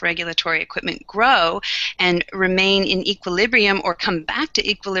self-regulatory equipment grow and remain in equilibrium or come back to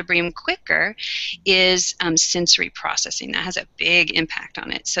equilibrium quicker is sensory processing. That has a big impact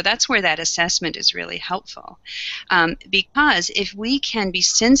on it. So that's where that assessment is really helpful. Because if we can be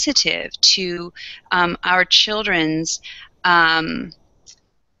sensitive to our children's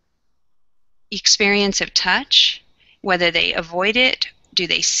experience of touch, whether they avoid it, do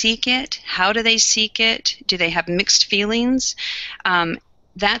they seek it, how do they seek it, do they have mixed feelings,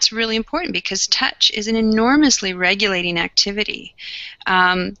 that's really important because touch is an enormously regulating activity.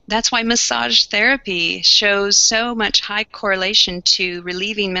 That's why massage therapy shows so much high correlation to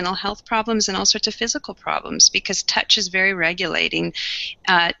relieving mental health problems and all sorts of physical problems, because touch is very regulating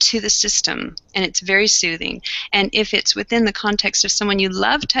to the system, and it's very soothing. And if it's within the context of someone you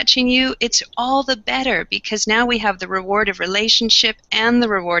love touching you, it's all the better, because now we have the reward of relationship and the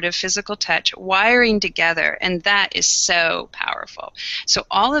reward of physical touch wiring together, and that is so powerful. So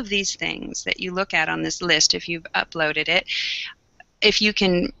all of these things that you look at on this list, if you've uploaded it, if you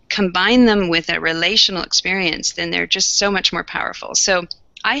can combine them with a relational experience, then they're just so much more powerful. So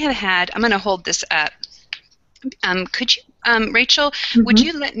I have had, I'm going to hold this up. Could you, Rachel, would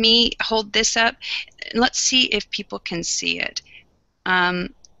you let me hold this up? Let's see if people can see it.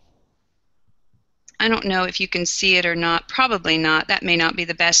 I don't know if you can see it or not. Probably not. That may not be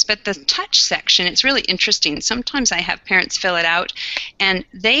the best. But the touch section, it's really interesting. Sometimes I have parents fill it out, and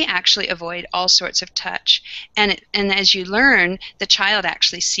they actually avoid all sorts of touch. And as you learn, the child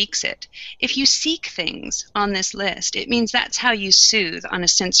actually seeks it. If you seek things on this list, it means that's how you soothe on a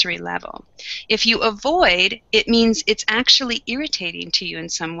sensory level. If you avoid, it means it's actually irritating to you in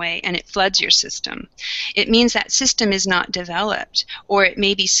some way, and it floods your system. It means that system is not developed, or it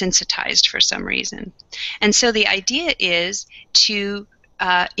may be sensitized for some reason. And so the idea is to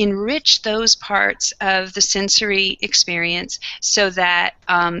enrich those parts of the sensory experience so that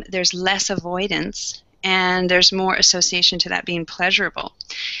there's less avoidance and there's more association to that being pleasurable.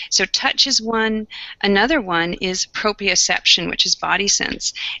 So touch is one. Another one is proprioception, which is body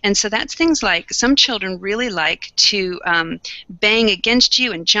sense. And so that's things like some children really like to bang against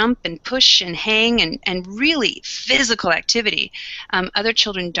you and jump and push and hang and really physical activity. Other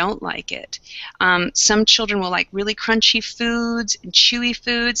children don't like it. Some children will like really crunchy foods and chewy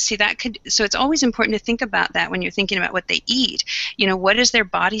foods. See, that could, so it's always important to think about that when you're thinking about what they eat. You know, what is their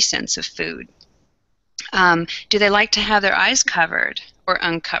body sense of food? Do they like to have their eyes covered or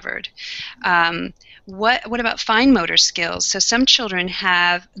uncovered? What about fine motor skills? So some children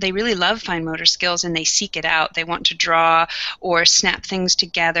they really love fine motor skills and they seek it out. They want to draw or snap things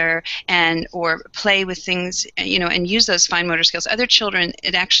together or play with things, you know, and use those fine motor skills. Other children,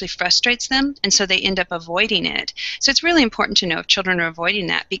 it actually frustrates them, and so they end up avoiding it. So it's really important to know if children are avoiding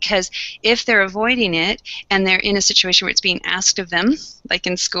that, because if they're avoiding it and they're in a situation where it's being asked of them, like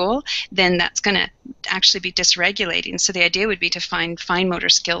in school, then that's going to actually be dysregulating. So the idea would be to find fine motor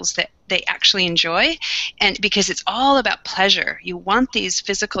skills that they actually enjoy, and because it's all about pleasure. You want these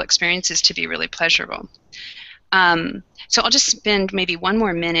physical experiences to be really pleasurable. So I'll just spend maybe one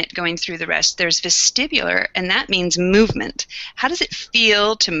more minute going through the rest. There's vestibular, and that means movement. How does it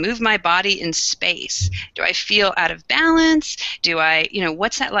feel to move my body in space? Do I feel out of balance? Do I, you know,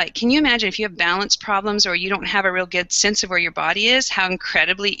 what's that like? Can you imagine if you have balance problems or you don't have a real good sense of where your body is, how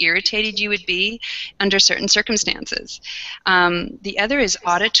incredibly irritated you would be under certain circumstances? The other is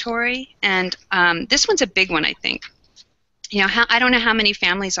auditory, and this one's a big one, I think. You know, I don't know how many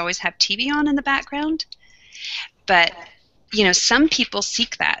families always have TV on in the background, but you know, some people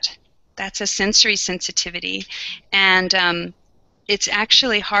seek that. That's a sensory sensitivity, and it's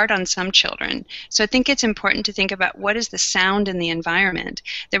actually hard on some children. So I think it's important to think about what is the sound in the environment.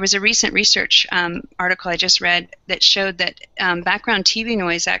 There was a recent research article I just read that showed that background TV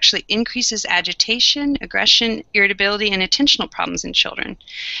noise actually increases agitation, aggression, irritability, and attentional problems in children.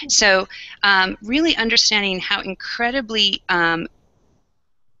 So really understanding how incredibly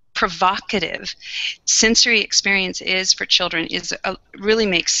provocative sensory experience is for children really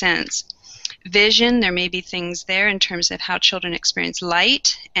makes sense. Vision, there may be things there in terms of how children experience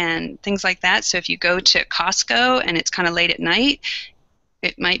light and things like that. So if you go to Costco and it's kind of late at night,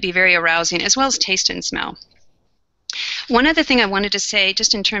 it might be very arousing, as well as taste and smell. One other thing I wanted to say,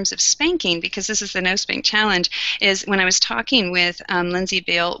 just in terms of spanking, because this is the No Spank Challenge, is when I was talking with Lindsay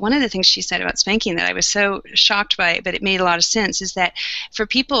Bale, one of the things she said about spanking that I was so shocked by, but it made a lot of sense, is that for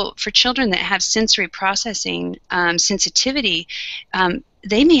children that have sensory processing sensitivity,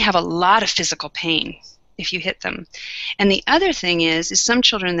 they may have a lot of physical pain if you hit them. And the other thing is some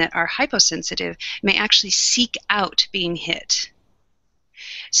children that are hyposensitive may actually seek out being hit.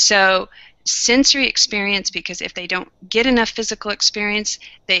 So sensory experience, because if they don't get enough physical experience,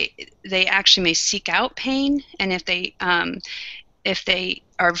 they actually may seek out pain, and if they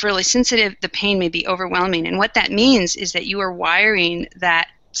are really sensitive, the pain may be overwhelming. And what that means is that you are wiring that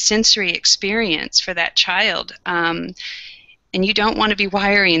sensory experience for that child, and you don't want to be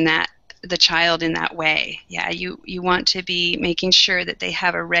wiring the child in that way. Yeah, you want to be making sure that they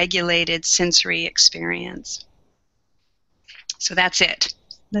have a regulated sensory experience. So that's it.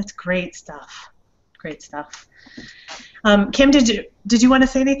 That's great stuff. Great stuff. Kim, did you want to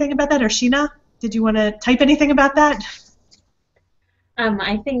say anything about that, or Sheena? Did you want to type anything about that?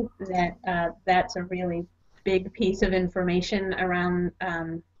 I think that that's a really big piece of information around,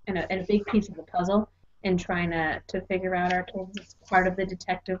 and a big piece of the puzzle in trying to figure out our kids. It's part of the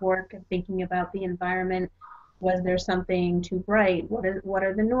detective work and thinking about the environment. Was there something too bright? What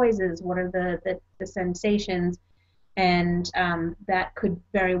are the noises? What are the sensations? And that could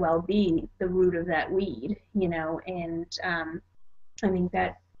very well be the root of that weed, and I think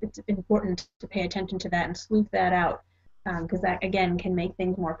that it's important to pay attention to that and sleuth that out, because that, again, can make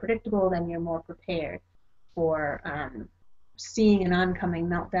things more predictable. Then you're more prepared for seeing an oncoming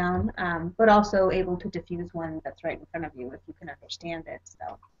meltdown, but also able to diffuse one that's right in front of you if you can understand it.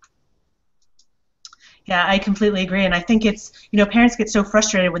 So. Yeah, I completely agree, and I think it's, parents get so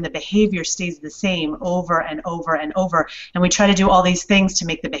frustrated when the behavior stays the same over and over and over, and we try to do all these things to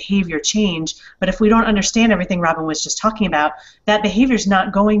make the behavior change, but if we don't understand everything Robbyn was just talking about, that behavior is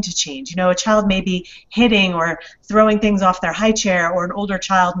not going to change. A child may be hitting or throwing things off their high chair, or an older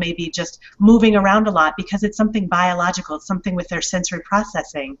child may be just moving around a lot because it's something biological, it's something with their sensory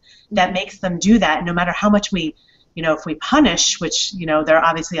processing that makes them do that, and no matter how much we if we punish, which, there are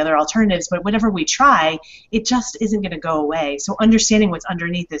obviously other alternatives, but whatever we try, it just isn't going to go away. So understanding what's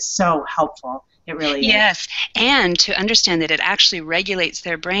underneath is so helpful. It really is. Yes, and to understand that it actually regulates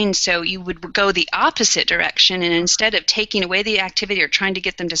their brain, so you would go the opposite direction, and instead of taking away the activity or trying to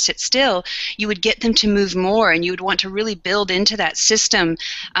get them to sit still, you would get them to move more, and you would want to really build into that system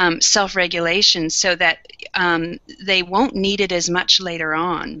self-regulation so that they won't need it as much later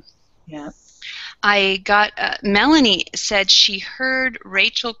on. Yeah. I got, Melanie said she heard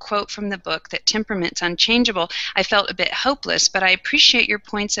Rachel quote from the book that temperament's unchangeable. I felt a bit hopeless, but I appreciate your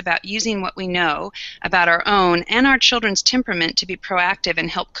points about using what we know about our own and our children's temperament to be proactive and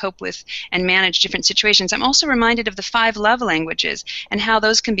help cope with and manage different situations. I'm also reminded of the 5 love languages and how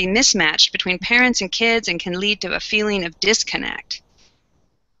those can be mismatched between parents and kids and can lead to a feeling of disconnect.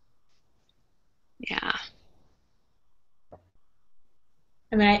 Yeah.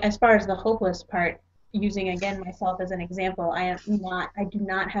 I mean, as far as the hopeless part, using again myself as an example, I do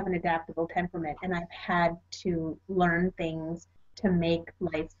not have an adaptable temperament, and I've had to learn things to make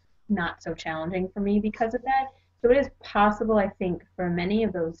life not so challenging for me because of that. So it is possible, I think, for many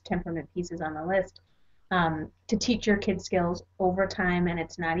of those temperament pieces on the list, to teach your kids skills over time, and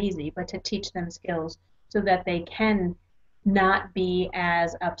it's not easy, but to teach them skills so that they can not be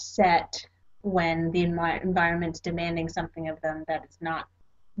as upset when the environment's demanding something of them that is not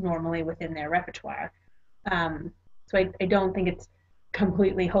normally within their repertoire. So I don't think it's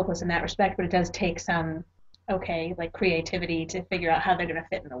completely hopeless in that respect, but it does take some, creativity to figure out how they're going to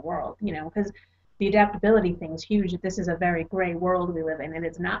fit in the world, because the adaptability thing's huge. This is a very gray world we live in, and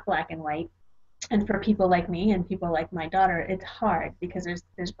it's not black and white. And for people like me and people like my daughter, it's hard because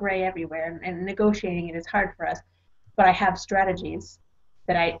there's gray everywhere, and negotiating it is hard for us. But I have strategies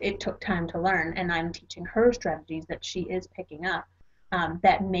that it took time to learn, and I'm teaching her strategies that she is picking up,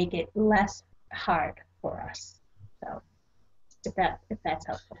 that make it less hard for us. So if that's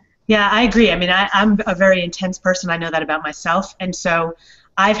helpful. Yeah, I agree. I mean, I'm a very intense person. I know that about myself. And so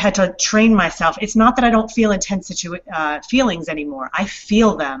I've had to train myself. It's not that I don't feel intense feelings anymore. I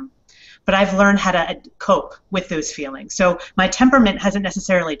feel them, but I've learned how to cope with those feelings. So my temperament hasn't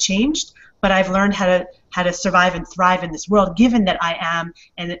necessarily changed, but I've learned how to survive and thrive in this world, given that I am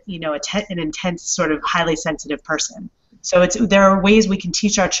an intense, sort of highly sensitive person. So there are ways we can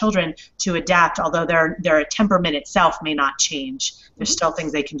teach our children to adapt, although their temperament itself may not change. There's still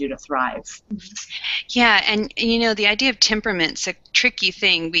things they can do to thrive. Yeah, and the idea of temperament's a tricky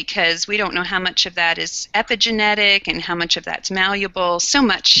thing because we don't know how much of that is epigenetic and how much of that's malleable. So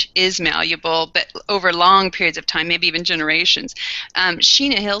much is malleable, but over long periods of time, maybe even generations.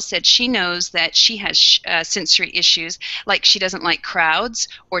 Sheena Hill said she knows that she has sensory issues, like she doesn't like crowds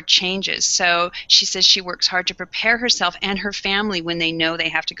or changes. So she says she works hard to prepare herself and her family when they know they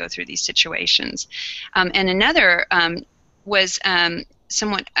have to go through these situations. And another was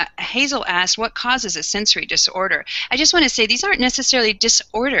someone, Hazel asked, what causes a sensory disorder? I just want to say these aren't necessarily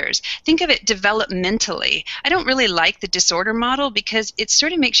disorders. Think of it developmentally. I don't really like the disorder model because it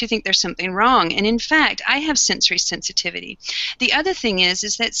sort of makes you think there's something wrong. And in fact, I have sensory sensitivity. The other thing is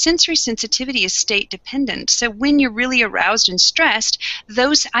that sensory sensitivity is state dependent. So when you're really aroused and stressed,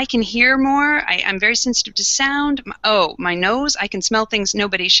 I can hear more. I'm very sensitive to sound. My nose, I can smell things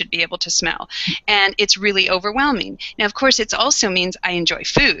nobody should be able to smell. And it's really overwhelming. Now, of course, it also means I enjoy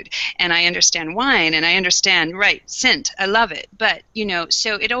food and I understand wine and I understand, scent. I love it. But,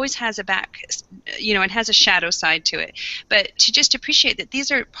 so it always has a back, it has a shadow side to it. But to just appreciate that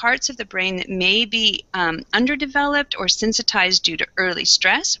these are parts of the brain that may be underdeveloped or sensitized due to early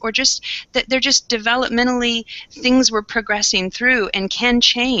stress, or just that they're just developmentally things we're progressing through and can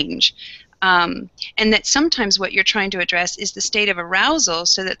change. And that sometimes what you're trying to address is the state of arousal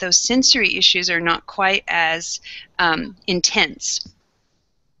so that those sensory issues are not quite as intense.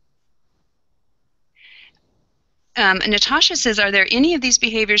 Natasha says, are there any of these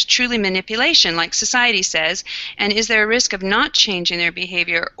behaviors truly manipulation, like society says, and is there a risk of not changing their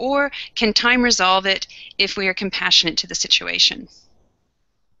behavior, or can time resolve it if we are compassionate to the situation?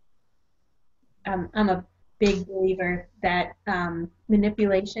 I'm a big believer that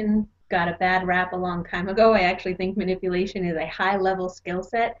manipulation got a bad rap a long time ago. I actually think manipulation is a high-level skill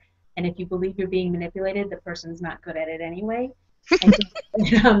set, and if you believe you're being manipulated, the person's not good at it anyway.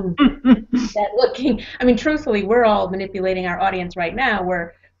 Truthfully, we're all manipulating our audience right now.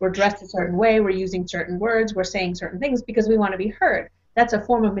 We're dressed a certain way, we're using certain words, we're saying certain things because we want to be heard. That's a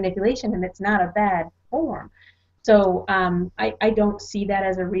form of manipulation, and it's not a bad form. So I don't see that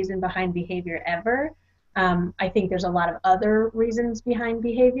as a reason behind behavior ever. I think there's a lot of other reasons behind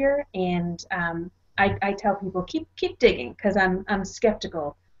behavior, and I tell people keep digging because I'm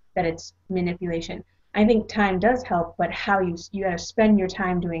skeptical that it's manipulation. I think time does help, but how you got to spend your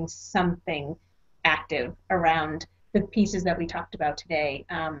time doing something active around the pieces that we talked about today.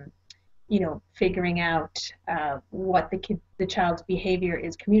 Figuring out what the child's behavior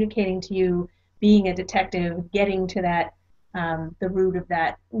is communicating to you, being a detective, getting to that the root of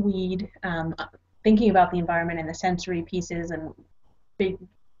that weed, thinking about the environment and the sensory pieces, and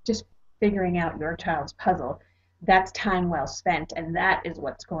just figuring out your child's puzzle. That's time well spent, and that is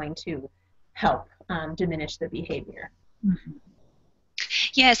what's going to help diminish the behavior. Mm-hmm.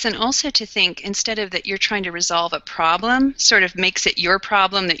 Yes, and also to think, instead of that you're trying to resolve a problem, sort of makes it your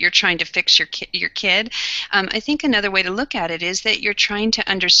problem that you're trying to fix your kid. I think another way to look at it is that you're trying to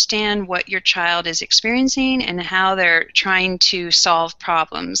understand what your child is experiencing and how they're trying to solve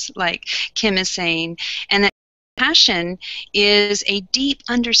problems, like Kim is saying, and that compassion is a deep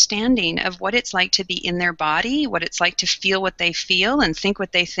understanding of what it's like to be in their body, what it's like to feel what they feel and think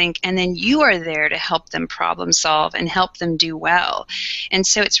what they think, and then you are there to help them problem solve and help them do well. And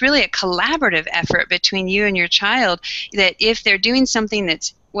so it's really a collaborative effort between you and your child, that if they're doing something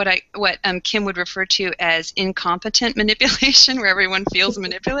that's what Kim would refer to as incompetent manipulation, where everyone feels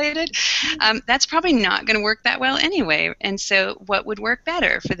manipulated, that's probably not going to work that well anyway. And so what would work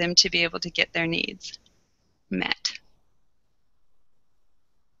better for them to be able to get their needs met?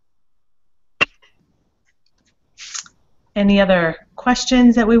 Any other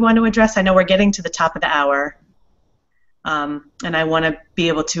questions that we want to address? I know we're getting to the top of the hour, and I want to be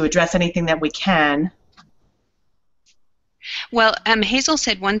able to address anything that we can. Well, Hazel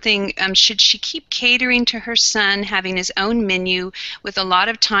said one thing, should she keep catering to her son, having his own menu with a lot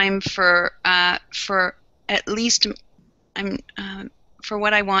of time for at least, for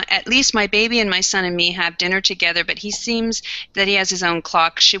what I want, at least my baby and my son and me have dinner together, but he seems that he has his own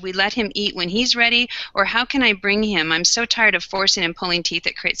clock. Should we let him eat when he's ready, or how can I bring him? I'm so tired of forcing and pulling teeth.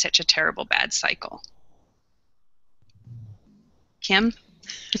 It creates such a terrible bad cycle. Kim?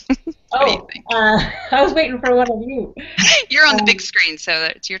 What do you think? I was waiting for one of you. You're on the big Um, screen, so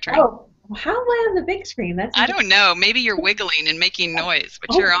it's your turn. oh, how am I on the big screen? That's I don't know. Maybe you're wiggling and making noise,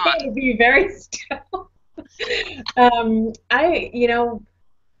 but you're on. okay to be very still.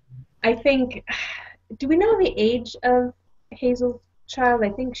 I think, do we know the age of Hazel's child? I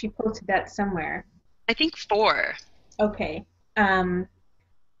think she posted that somewhere. I think 4. Okay. Um,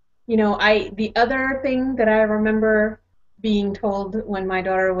 the other thing that I remember being told when my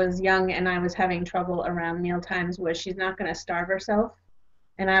daughter was young and I was having trouble around meal times was she's not going to starve herself.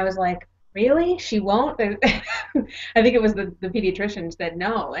 And I was like, really? She won't? I think it was the pediatrician said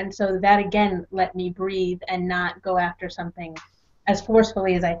no. And so that again let me breathe and not go after something as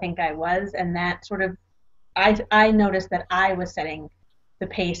forcefully as I think I was. And that sort of, I noticed that I was setting the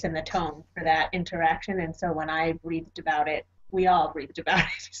pace and the tone for that interaction. And so when I breathed about it, we all breathed about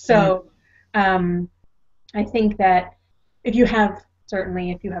it. So I think that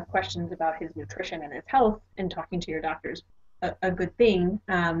certainly if you have questions about his nutrition and his health and talking to your doctors, a good thing.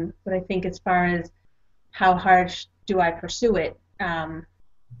 But I think as far as how hard do I pursue it,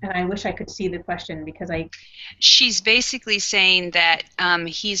 and I wish I could see the question because She's basically saying that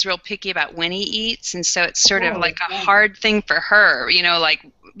he's real picky about when he eats, and so it's sort of like a hard thing for her, like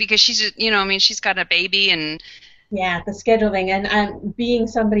because she's just, I mean, she's got a baby and. Yeah, the scheduling, and I'm being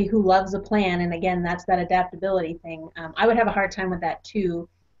somebody who loves a plan, and again, that's that adaptability thing. I would have a hard time with that too,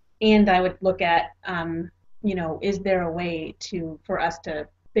 and I would look at, is there a way for us to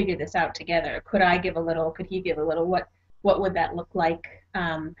figure this out together? Could I give a little? Could he give a little? What would that look like?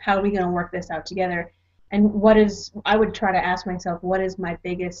 How are we going to work this out together? And I would try to ask myself, what is my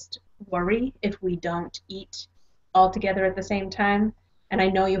biggest worry if we don't eat all together at the same time? And I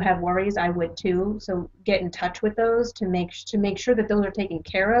know you have worries, I would too. So get in touch with those to make sure that those are taken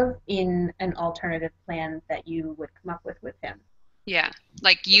care of in an alternative plan that you would come up with him. Yeah,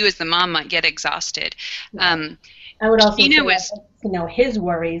 like you as the mom might get exhausted. Yeah. I would also know his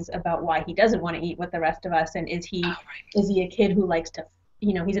worries about why he doesn't want to eat with the rest of us, and is he a kid who likes to,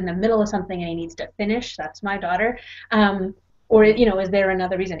 he's in the middle of something and he needs to finish. That's my daughter. Or, is there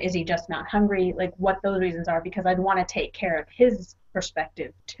another reason? Is he just not hungry? Like what those reasons are, because I'd want to take care of his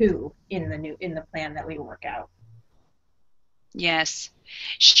perspective too in the plan that we work out. Yes.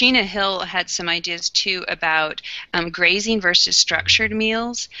 Sheena Hill had some ideas too about grazing versus structured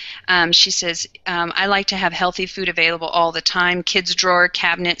meals. She says, I like to have healthy food available all the time, kids' drawer,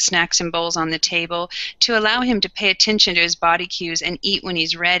 cabinet, snacks and bowls on the table, to allow him to pay attention to his body cues and eat when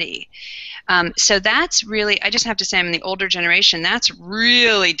he's ready. So that's really, I just have to say, I'm in the older generation, that's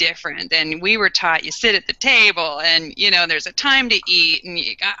really different than we were taught. You sit at the table and, there's a time to eat and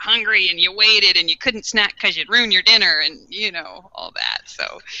you got hungry and you waited and you couldn't snack because you'd ruin your dinner and, all that.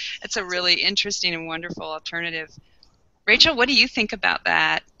 So it's a really interesting and wonderful alternative. Rachel, what do you think about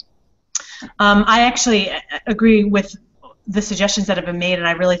that? I actually agree with the suggestions that have been made, and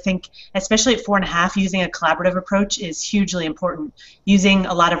I really think, especially at 4.5, using a collaborative approach is hugely important. Using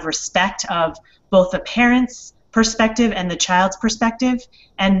a lot of respect of both the parent's perspective and the child's perspective,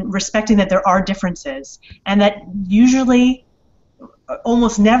 and respecting that there are differences, and that usually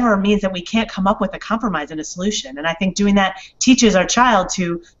almost never means that we can't come up with a compromise and a solution. And I think doing that teaches our child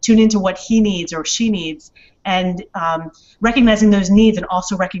to tune into what he needs or she needs, and recognizing those needs, and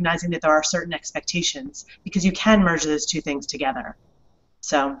also recognizing that there are certain expectations, because you can merge those two things together.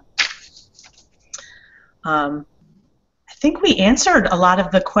 So I think we answered a lot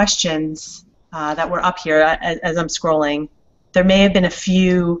of the questions that were up here as I'm scrolling. There may have been a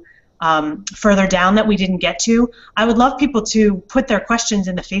few further down that we didn't get to. I would love people to put their questions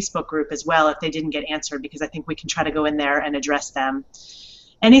in the Facebook group as well if they didn't get answered, because I think we can try to go in there and address them.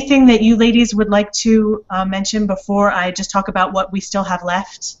 Anything that you ladies would like to mention before I just talk about what we still have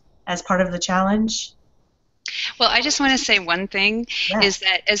left as part of the challenge? Well, I just want to say one thing, is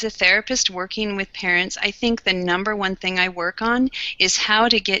that as a therapist working with parents, I think the number one thing I work on is how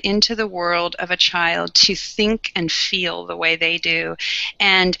to get into the world of a child to think and feel the way they do.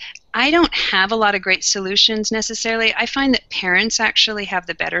 And I don't have a lot of great solutions necessarily. I find that parents actually have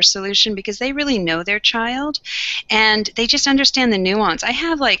the better solution because they really know their child and they just understand the nuance. I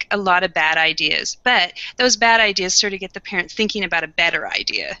have like a lot of bad ideas, but those bad ideas sort of get the parent thinking about a better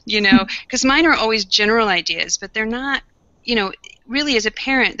idea, because mine are always general ideas, but they're not, really as a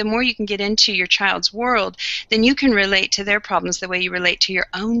parent, the more you can get into your child's world, then you can relate to their problems the way you relate to your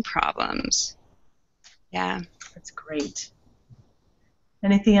own problems. Yeah. That's great.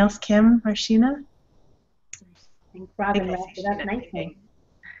 Anything else, Kim or Sheena? I think Robbyn wrapped it up nicely.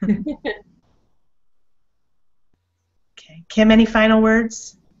 Okay. Kim, any final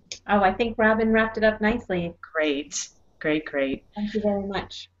words? Oh, I think Robbyn wrapped it up nicely. Great. Great, great. Thank you very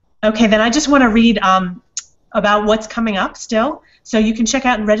much. Okay, then I just want to read about what's coming up still. So you can check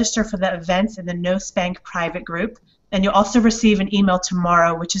out and register for the events in the No Spank private group. And you'll also receive an email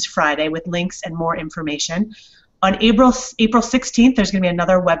tomorrow, which is Friday, with links and more information. On April 16th, there's going to be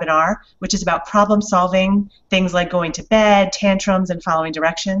another webinar, which is about problem solving, things like going to bed, tantrums, and following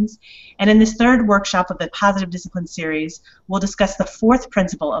directions. And in this third workshop of the Positive Discipline series, we'll discuss the fourth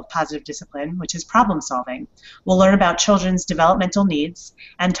principle of positive discipline, which is problem solving. We'll learn about children's developmental needs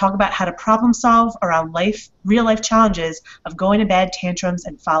and talk about how to problem solve around real life challenges of going to bed, tantrums,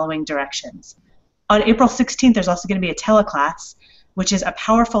 and following directions. On April 16th, there's also going to be a teleclass, which is a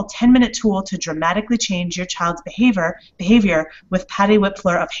powerful 10-minute tool to dramatically change your child's behavior with Patty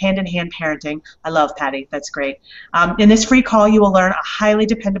Whipfler of Hand-in-Hand Parenting. I love Patty. That's great. In this free call, you will learn a highly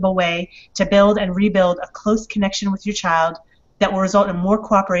dependable way to build and rebuild a close connection with your child that will result in more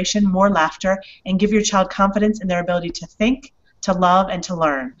cooperation, more laughter, and give your child confidence in their ability to think, to love, and to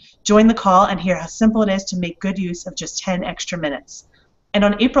learn. Join the call and hear how simple it is to make good use of just 10 extra minutes. And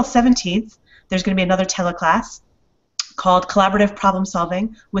on April 17th, there's going to be another teleclass called Collaborative Problem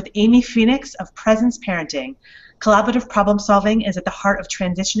Solving with Amy Phoenix of Presence Parenting. Collaborative problem solving is at the heart of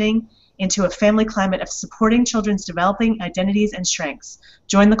transitioning into a family climate of supporting children's developing identities and strengths.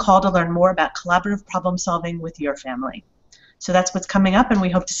 Join the call to learn more about collaborative problem solving with your family. So that's what's coming up, and we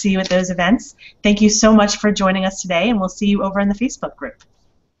hope to see you at those events. Thank you so much for joining us today, and we'll see you over in the Facebook group.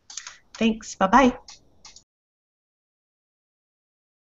 Thanks. Bye-bye.